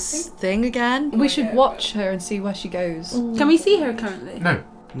this thing again? We should watch her and see where she goes. Can we see her currently? No.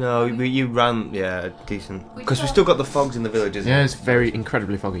 No, you ran, yeah, decent. Because we still got the fogs in the villages. Yeah, it's very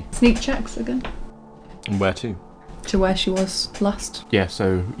incredibly foggy. Sneak checks again And where to? to where she was last. Yeah,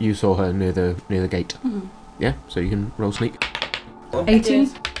 so you saw her near the gate. Yeah, so you can roll sneak. 18.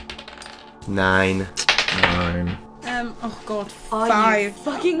 9. 9. Oh god, Are 5. you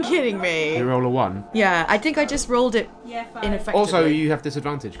fucking kidding me? You roll a 1. Yeah, I think I just rolled it Yeah, 5. ineffectively. Also, you have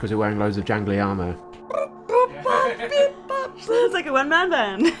disadvantage because you're wearing loads of jangly armour. Sounds like a one-man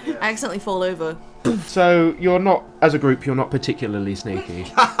band. I accidentally fall over. So you're not, as a group, you're not particularly sneaky.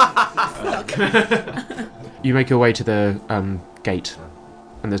 You make your way to the gate,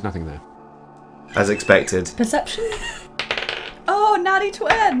 and there's nothing there. As expected. Perception? Oh, natty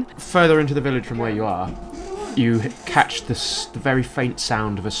twin! Further into the village from where you are, you catch the very faint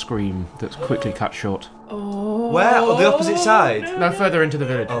sound of a scream that's quickly cut short. Oh. Where? On the opposite side? No, further into the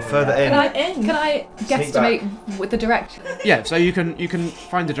village. Oh, further in. Can I guesstimate with the direction? Yeah, so you can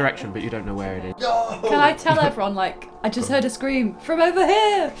find the direction, but you don't know where it is. Can I tell everyone, like, I just heard a scream from over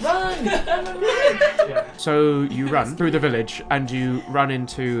here? Run! So you run through the village, and you run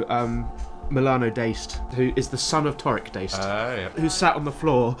into Milano Daist, who is the son of Torek Daist, who's sat on the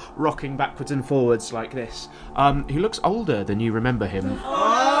floor, rocking backwards and forwards like this. He looks older than you remember him.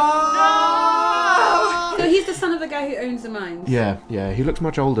 So he's the son of the guy who owns the mines. Yeah, he looks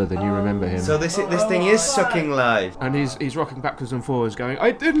much older than you remember him. So this thing is sucking life. And he's rocking backwards and forwards, going,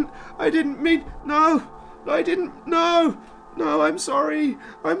 I didn't mean, no, I'm sorry,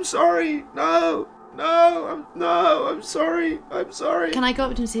 I'm sorry, I'm sorry. Can I go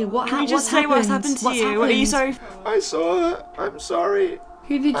up to him and say Can you just say what's happened to you? What are you sorry for? I saw her, I'm sorry.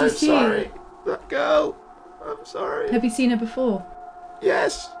 Who did you I'm see? sorry. That girl, I'm sorry. Have you seen her before?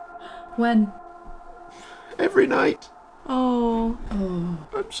 Yes, When? every night. Oh.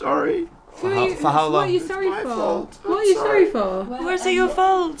 I'm sorry. For how long? What are you sorry my for? fault. What I'm are you sorry sorry. for? Where's it your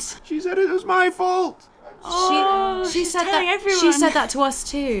fault? She said it was my fault. Oh, She she's said telling that. everyone. She said that to us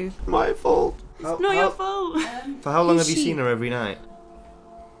too. My fault. It's not your fault. For how long have you she? seen her every night?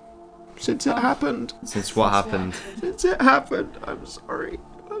 Since it happened. Since what happened? Since it happened. I'm sorry.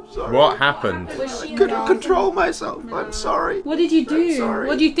 What happened? I couldn't control myself. I'm sorry. What did you do? I'm sorry.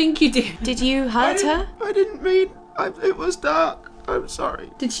 What do you think you did? Did you hurt her? I didn't mean. It was dark. I'm sorry.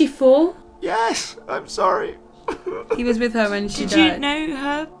 Did she fall? Yes, I'm sorry. He was with her when she Did you died. know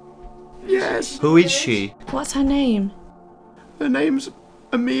her? Yes. Who is she? What's her name? Her name's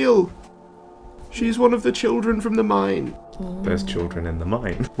Emile. She's one of the children from the mine. There's children in the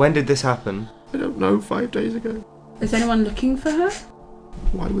mine. When did this happen? I don't know, 5 days ago. Is anyone looking for her?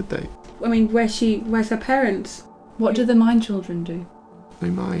 Why would they? I mean, where's her parents? What do the mine children do? They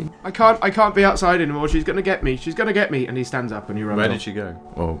mine. I can't be outside anymore. She's gonna get me. And he stands up and he runs Where off. did she go?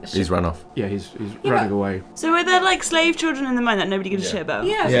 Oh, he's run off. Yeah, he's running away. So were there like slave children in the mine that nobody gives a shit about?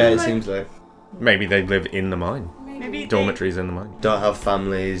 Yeah. Yeah, so it like, seems like. Maybe they live in the mine. Maybe Dormitories in the mine. Don't have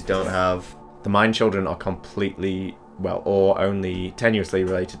families, don't have. The mine children are completely, well, or only tenuously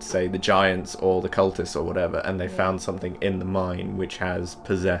related to, say, the giants or the cultists or whatever, and they found something in the mine which has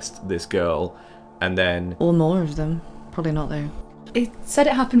possessed this girl, and then... Or more of them. Probably not though. It said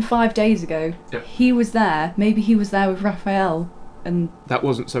it happened 5 days ago. Yep. He was there. Maybe he was there with Raphael. And That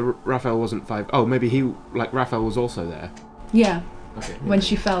wasn't so. Raphael wasn't 5. Oh, maybe Raphael was also there. yeah, Okay. when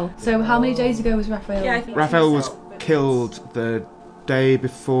she fell. So how many days ago was Raphael? Yeah, I think Raphael she's- was killed the day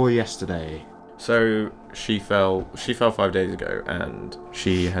before yesterday. So she fell 5 days ago, and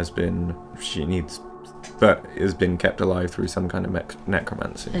has been kept alive through some kind of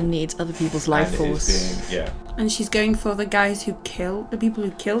necromancy. And needs other people's life And it is force. being- yeah. And she's going for the guys who killed the people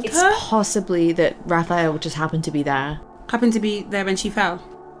who killed It's her. possibly that Raphael just happened to be there. Happened to be there when she fell.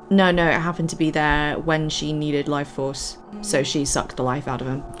 No, it happened to be there when she needed life force. So she sucked the life out of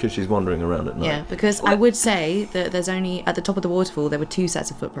him. Because she's wandering around at night. Yeah, because I would say that there's only, at the top of the waterfall, there were 2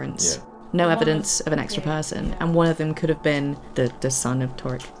 sets of footprints. Yeah. No evidence of an extra person. And one of them could have been the son of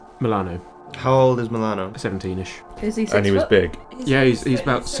Torek. Milano, How old is Milano? 17ish. Is he 6 And he was foot? big. Yeah, he's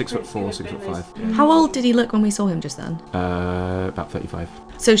about 6'4", 6'5". How old did he look when we saw him just then? About 35.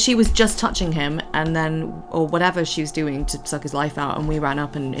 So she was just touching him, and then, or whatever she was doing to suck his life out, and we ran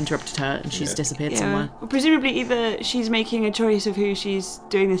up and interrupted her, and she's disappeared somewhere. Well, presumably either she's making a choice of who she's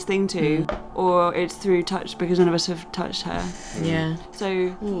doing this thing to, or it's through touch because none of us have touched her. Yeah.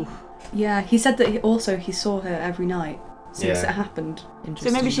 So Yeah, he said that he saw her every night since Yeah. it happened. so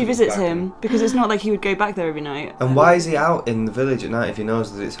Interesting. maybe she visits him because it's not like he would go back there every night. And why is he out in the village at night if he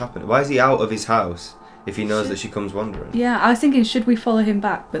knows that it's happened? Why is he out of his house if he knows that she comes wandering? Yeah, I was thinking, should we follow him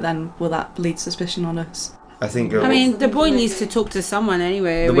back? But then will that lead suspicion on us? I think I mean, the boy needs to talk to someone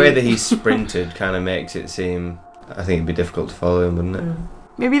anyway. the way that he sprinted kind of makes it seem. I think it'd be difficult to follow him, wouldn't it?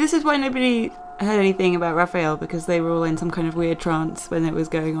 Maybe this is why nobody heard anything about Raphael, because they were all in some kind of weird trance when it was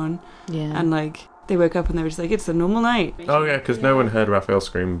going on, Yeah. and like they woke up and they were just like, it's a normal night. Oh, yeah, because no one heard Raphael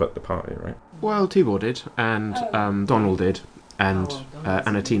scream but the party, right? Well, Tibor did, and Donald did, and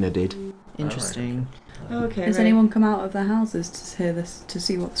Anatina did. Interesting. Okay. Has anyone come out of their houses to hear this, to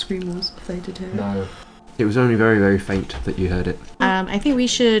see what the scream was, if they did hear it? No. It was only very, very faint that you heard it. I think we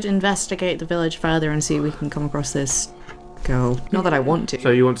should investigate the village further and see if we can come across this girl. Not that I want to. So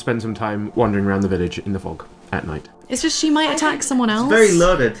you want to spend some time wandering around the village in the fog at night. It's just she might attack someone else. Very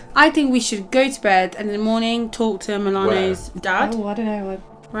loaded. I think we should go to bed and in the morning talk to Milano's dad, Oh, I don't know.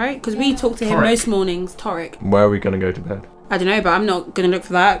 right? Because we talk to him Torek. most mornings. Torek. Where are we going to go to bed? I don't know, but I'm not gonna look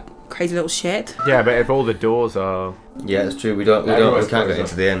for that crazy little shit. Yeah, but if all the doors are... Yeah, it's true. We can't get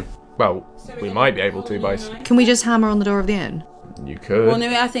into the inn. Well, we might be able to by... Can we just hammer on the door of the inn? You could. Well, no,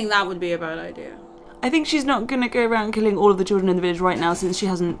 I think that would be a bad idea. I think she's not going to go around killing all of the children in the village right now since she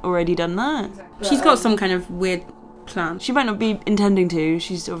hasn't already done that. She's got some kind of weird plan. She might not be intending to.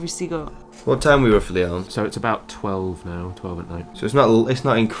 She's obviously got... What time we roughly on? So it's about 12 now, 12 at night. So it's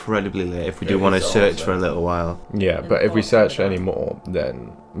not incredibly late if we do want to search for a little while. Yeah, but if we search any more,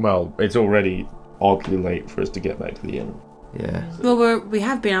 then, well, it's already oddly late for us to get back to the inn. Yeah. Well, we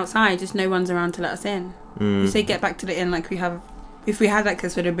have been outside, just no one's around to let us in. We say get back to the inn like we have. If we had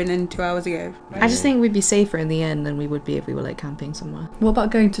access, we'd have been in 2 hours ago. I just think we'd be safer in the inn than we would be if we were like camping somewhere. What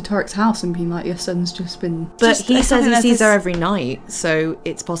about going to Torik's house and being like, your son's just been... But he says he sees her every night, so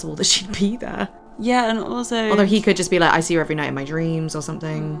it's possible that she'd be there. Yeah, and also... Although he could just be like, I see her every night in my dreams or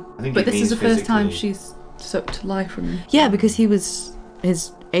something. But this is the first time she's sucked life from him. Yeah, because he was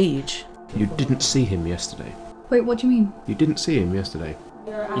his age. You didn't see him yesterday. Wait, what do you mean? You didn't see him yesterday.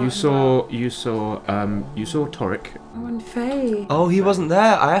 You saw Torik. Oh, and Faye. Oh, he wasn't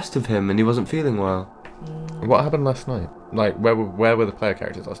there. I asked of him and he wasn't feeling well. What happened last night? Like, where were the player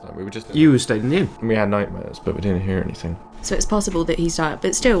characters last night? We were just... You stayed in the inn. We had nightmares, but we didn't hear anything. So it's possible that he started,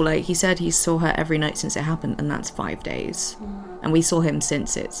 but still, like, he said he saw her every night since it happened, and that's 5 days. And we saw him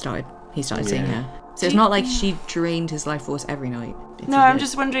since it started. He started seeing her. So it's not like she drained his life force every night. No, I'm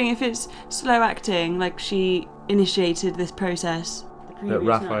just wondering if it's slow acting, like she initiated this process. That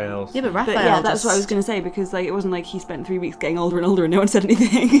Raphael... Yeah, but Raphael. But yeah, that's what I was going to say, because like it wasn't like he spent 3 weeks getting older and older and no one said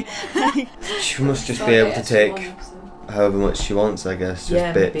anything. She must just be able to take however much she wants, I guess,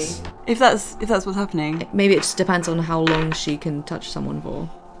 just bits. Maybe. If that's what's happening. Maybe it just depends on how long she can touch someone for.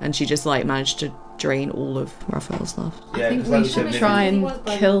 And she just like managed to drain all of Raphael's love. I think we should try and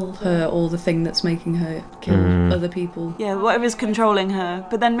kill her or the thing that's making her kill other people. Yeah, whatever's controlling her.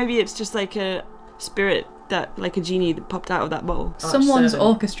 But then maybe it's just like a spirit that, like a genie that popped out of that bowl. Someone's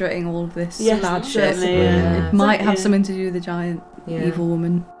orchestrating all of this bad shit. Yeah. It might have something to do with the giant evil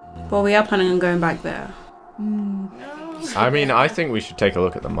woman. Well, we are planning on going back there. I mean, I think we should take a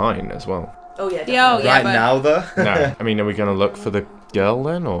look at the mine as well. Oh yeah. Right now, though? No. I mean, are we going to look for the girl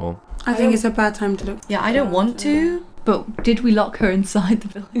then, or...? I think it's a bad time to look. Yeah, I don't want to. But did we lock her inside the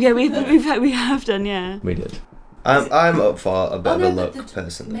village? Yeah, we have done, yeah. We did. I'm up for a bit of a look,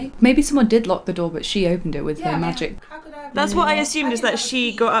 personally. Maybe someone did lock the door, but she opened it with her magic. That's what I assumed, is that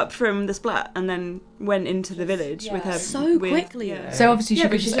she got up from the splat and then went into the village with her... So quickly. Yeah. So obviously she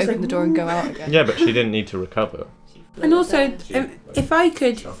but could she's just open the door and go out again. Yeah, but she didn't need to recover. And also, if I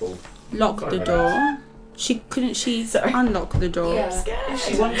could lock the door, couldn't she unlock the door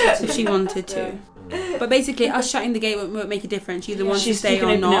if she wanted to? But basically, us shutting the gate won't make a difference. You're the one to stay you can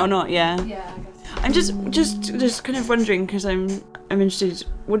or open not. it or not, yeah. I'm just kind of wondering, because I'm interested.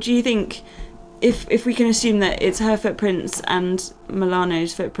 What do you think? If we can assume that it's her footprints and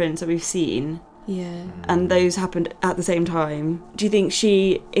Milano's footprints that we've seen, and those happened at the same time, do you think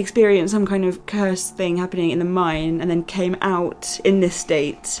she experienced some kind of cursed thing happening in the mine and then came out in this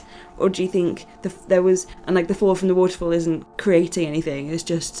state? Or do you think there was, and like the fall from the waterfall isn't creating anything, it's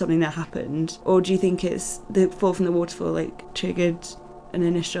just something that happened? Or do you think it's the fall from the waterfall like triggered an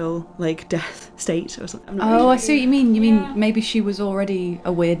initial like death state or something? Oh, I see what you mean. You mean maybe she was already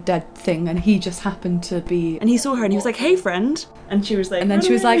a weird dead thing and he just happened to be... And he saw her and he was like, hey friend. And she was like... And then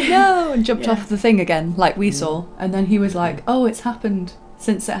she was like, no, and jumped off the thing again, like we saw. And then he was like, oh, it's happened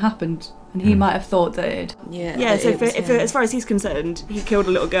since it happened. And he might have thought that it... Yeah, so if as far as he's concerned, he killed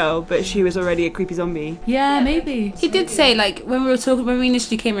a little girl, but she was already a creepy zombie. Yeah, maybe. He did say, like, when we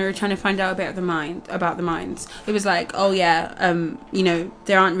initially came, we were trying to find out a bit of about the mines. It was like, oh yeah,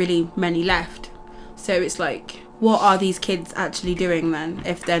 there aren't really many left. So it's like, what are these kids actually doing then?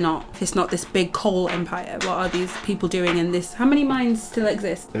 If it's not this big coal empire, what are these people doing in this? How many mines still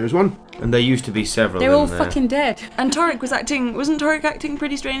exist? There's one. And there used to be several. They're all fucking dead. And wasn't Torik acting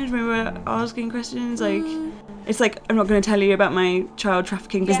pretty strange when we were asking questions? Like, it's like, I'm not going to tell you about my child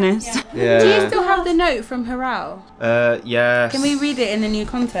trafficking business. Yeah. Do you still have the note from Haral? Yes. Can we read it in the new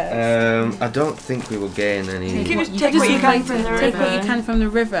context? I don't think we will gain any... You can just take what you can from the river. Take what you can from the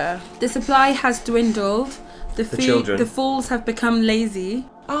river. The supply has dwindled. The fools have become lazy.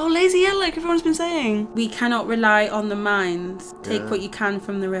 Oh, lazy, yeah, like everyone's been saying. We cannot rely on the mines. Take what you can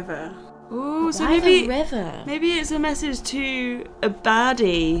from the river. Ooh, so Why maybe the river? Maybe it's a message to a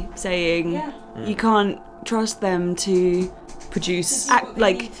baddie saying you can't trust them to produce,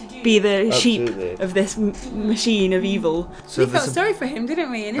 be the sheep of this machine of evil. So we felt sorry for him,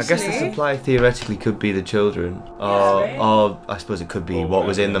 didn't we, initially? I guess the supply theoretically could be the children, or I suppose it could be what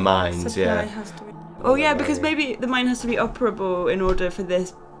was in the mines. Supply has to... Oh yeah, because maybe the mine has to be operable in order for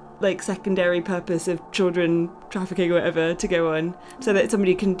this like secondary purpose of children trafficking or whatever to go on, so that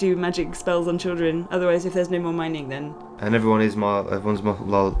somebody can do magic spells on children. Otherwise, if there's no more mining, then And everyone's more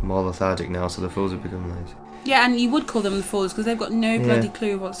lethargic now, so the fools have become lazy. Yeah, and you would call them the fools because they've got no bloody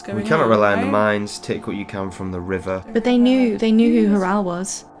clue what's going on. We cannot rely on right? the mines. Take what you can from the river. But they knew who Haral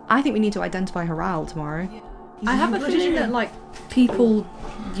was. I think we need to identify Haral tomorrow. I have a feeling that like people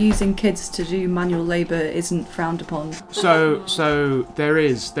using kids to do manual labour isn't frowned upon. So there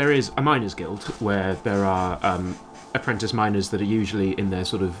is a miners' guild where there are apprentice miners that are usually in their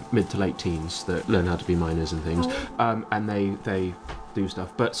sort of mid to late teens that learn how to be miners and things, and they do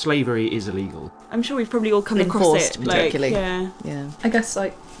stuff. But slavery is illegal. I'm sure we've probably all come across Enforced, it. Like, particularly. yeah. I guess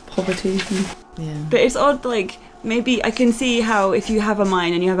like poverty. Yeah. But it's odd, like, maybe I can see how if you have a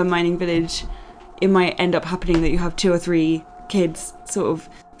mine and you have a mining village, it might end up happening that you have 2 or 3 kids sort of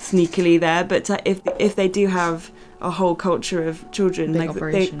sneakily there. But if they do have a whole culture of children, Big like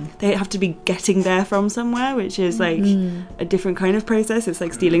operation. they have to be getting there from somewhere, which is like a different kind of process. It's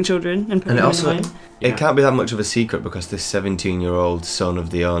like stealing children and putting And them also, in a mine. it can't be that much of a secret because this 17-year-old son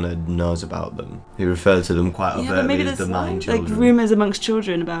of the owner knows about them. He referred to them quite Yeah, but maybe overtly as there's the mine like children. rumours amongst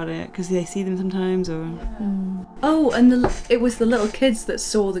children about it because they see them sometimes, or Oh, and it was the little kids that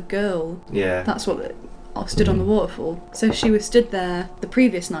saw the girl. Yeah. That's what stood on the waterfall. So she was stood there the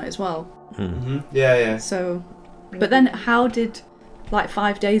previous night as well. Mm-hmm. Yeah. So, but then how did, like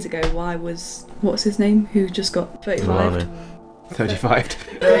 5 days ago, why was, what's his name, who just got 35? 35.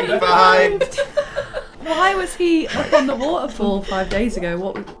 35! Why was he up on the waterfall 5 days ago?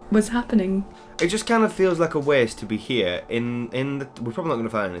 What was happening? It just kind of feels like a waste to be here in the... We're probably not going to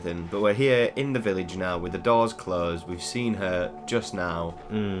find anything, but we're here in the village now with the doors closed. We've seen her just now.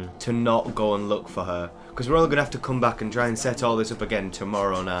 To not go and look for her. Because we're all going to have to come back and try and set all this up again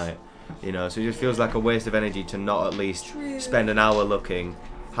tomorrow night. You know, so it just feels like a waste of energy to not at least spend an hour looking,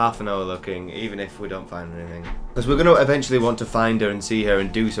 half an hour looking, even if we don't find anything. Because we're going to eventually want to find her and see her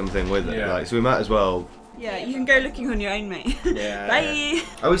and do something with her. Yeah. Like, so we might as well... yeah, you can go looking on your own, mate. Yeah. Bye.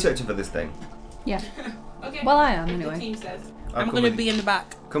 Are we searching for this thing? Yeah. Okay. Well, I am anyway. The team says. I'll I'm come going to with- be in the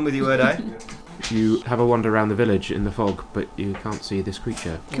back. Come with you, Erdai. You have a wander around the village in the fog, but you can't see this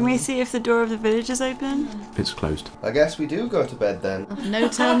creature. Can we see if the door of the village is open? It's closed. I guess we do go to bed then. No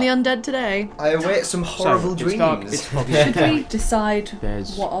telling the undead today. I await some horrible it's dreams. dark, it's foggy. Should we decide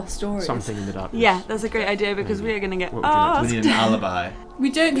There's what our story is? something in the darkness. Yeah, that's a great idea because we are going to get What would you like to asked. We need an alibi. We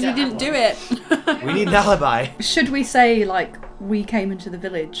don't because we didn't do it. We need an alibi. Should we say, like, we came into the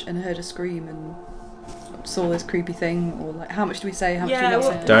village and heard a scream and saw this creepy thing? Or, like, how much do we say? How much Yeah, do we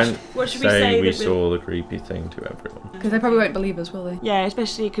well- not say? Don't What should we say say we that we- saw the creepy thing to everyone. Because they probably won't believe us, will they? Yeah,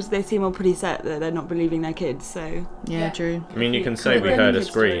 especially because they seem all pretty set that they're not believing their kids, so... Yeah, true. I mean, you can say we heard a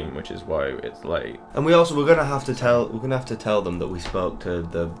scream, which is why it's late. And we're gonna have to tell them that we spoke to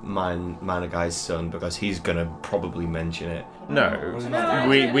the miner guy's son because he's gonna probably mention it. No,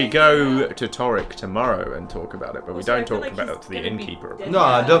 we go to Torrik tomorrow and talk about it, but we Also, I don't feel talk like about he's it to the gonna be innkeeper. dead. No,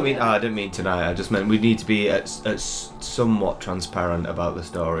 I didn't mean tonight. I just meant we need to be at somewhat transparent about the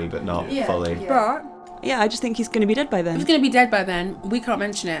story, but not fully. But Yeah, I just think he's going to be dead by if he's then. going to be dead by then, we can't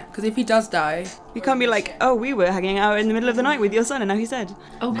mention it. Because if he does die, You can't be like, oh, we were hanging out in the middle of the night with your son and now he's dead.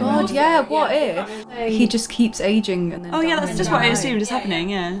 Oh god, yeah, what if he just keeps aging and then Oh yeah, dies? that's just what I assumed is happening,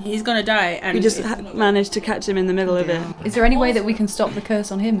 yeah. he's going to die. And We just it's- managed to catch him in the middle of it. Is there any way that we can stop the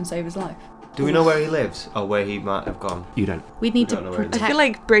curse on him and save his life? Do we know where he lives or where he might have gone? You don't. We'd need to don't know where it is. I protect. feel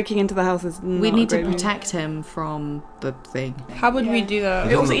like breaking into the house is not We need a to great protect him from the thing. How would we do that?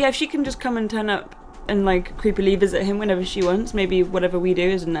 move. Also, yeah, if she can just come and turn up and like creepily visit him whenever she wants, maybe whatever we do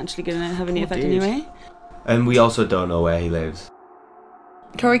isn't actually going to have any effect dude. anyway. And we also don't know where he lives.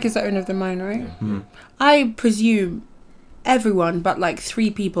 Torrik is the owner of the mine, right? Hmm. I presume everyone but like 3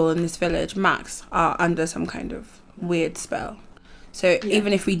 people in this village, max, are under some kind of weird spell. So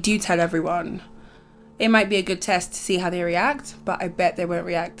even if we do tell everyone, it might be a good test to see how they react, but I bet they won't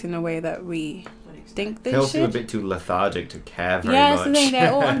react in a way that we think they They all seem a should. bit too lethargic to care very Yeah, much. that's the thing,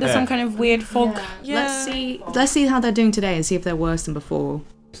 they're all under some kind of weird fog. Let's see how they're doing today and see if they're worse than before.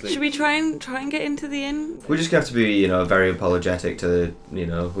 Should we try and get into the inn? We're just gonna have to be, very apologetic to,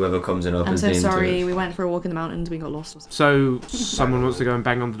 whoever comes and I'm opens so the inn to sorry. us. We went for a walk in the mountains. We got lost. So, someone wants to go and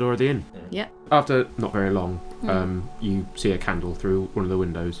bang on the door of the inn. Yeah. After not very long, you see a candle through one of the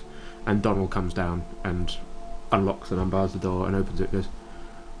windows, and Donald comes down and unlocks and unbars the door and opens it and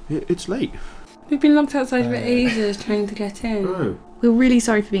goes, It's late. We've been locked outside for ages trying to get in. Oh, We're really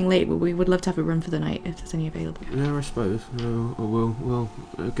sorry for being late, but we would love to have a room for the night if there's any available. yeah, I suppose. We'll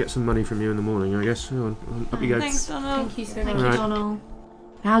get some money from you in the morning, I guess. Up you go. Thanks, Donald. Thank you so Thank much. you, Right. Donald.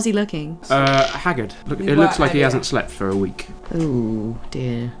 How's he looking? Haggard. Look, it looks like he hasn't slept for a week. Oh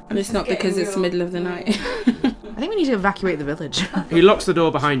dear. And it's not because it's the middle of the night. I think we need to evacuate the village. He locks the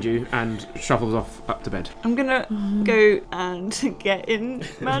door behind you and shuffles off up to bed. I'm gonna go and get in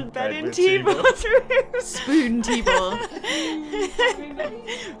my bed in T-Ball's room. Spoon T-ball.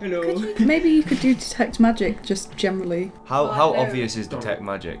 Hello. Maybe you could do detect magic just generally. How obvious is detect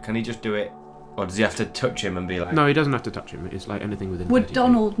magic? Can he just do it, or does he have to touch him and be like? No, he doesn't have to touch him. It's like anything within. Would 30 feet.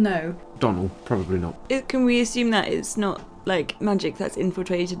 Donald know? Donald, probably not. Can we assume that it's not like magic that's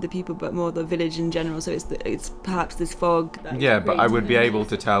infiltrated the people, but more the village in general? So it's perhaps this fog. Yeah, but I would be able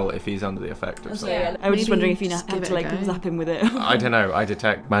to tell if he's under the effect of something. I was just wondering if you just had give to it a like go. zap him with it. I don't know. I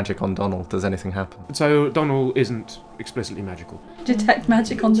detect magic on Donald. Does anything happen? So Donald isn't explicitly magical. Detect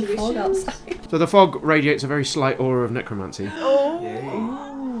magic on the fog outside. So the fog radiates a very slight aura of necromancy.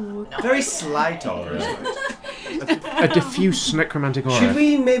 Very slight aura. A diffuse necromantic aura. Should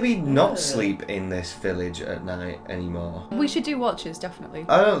we maybe not sleep in this village at night anymore? We should do watches, definitely.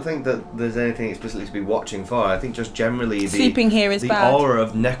 I don't think that there's anything explicitly to be watching for. I think just generally Sleeping here is the bad. aura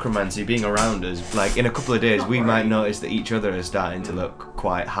of necromancy being around us. Like in a couple of days, we might notice that each other is starting to look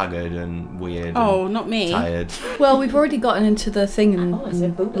quite haggard and weird. Oh, and not me. tired. Well, we've already gotten into the thing and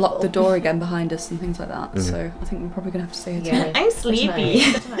locked the door again behind us and things like that. So I think we're probably gonna have to stay here tonight. I'm sleepy.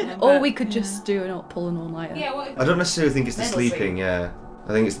 Or we could just pull an all-nighter. I don't necessarily think it's the sleeping. Yeah,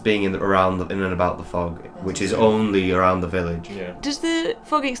 I think it's being in and about the fog, which is only around the village. Yeah. Does the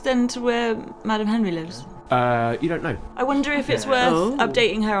fog extend to where Madame Henry lives? You don't know. I wonder if it's worth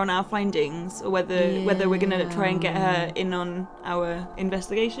updating her on our findings, or whether we're gonna try and get her in on our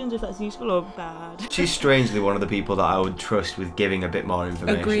investigations, if that's useful or bad. She's strangely one of the people that I would trust with giving a bit more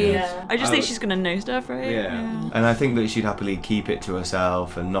information. Agreed. I just think she's gonna know stuff, right? Yeah. And I think that she'd happily keep it to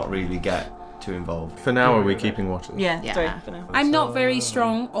herself and not really get too involved. For now, are we keeping watches? Yeah. Yeah. Sorry for now. I'm not very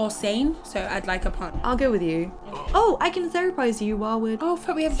strong or sane, so I'd like a partner. I'll go with you. Oh, I can therapize you while we're... Oh,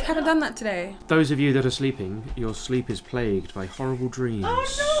 fuck, we haven't done that today. Those of you that are sleeping, your sleep is plagued by horrible dreams.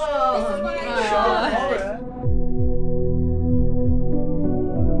 Oh,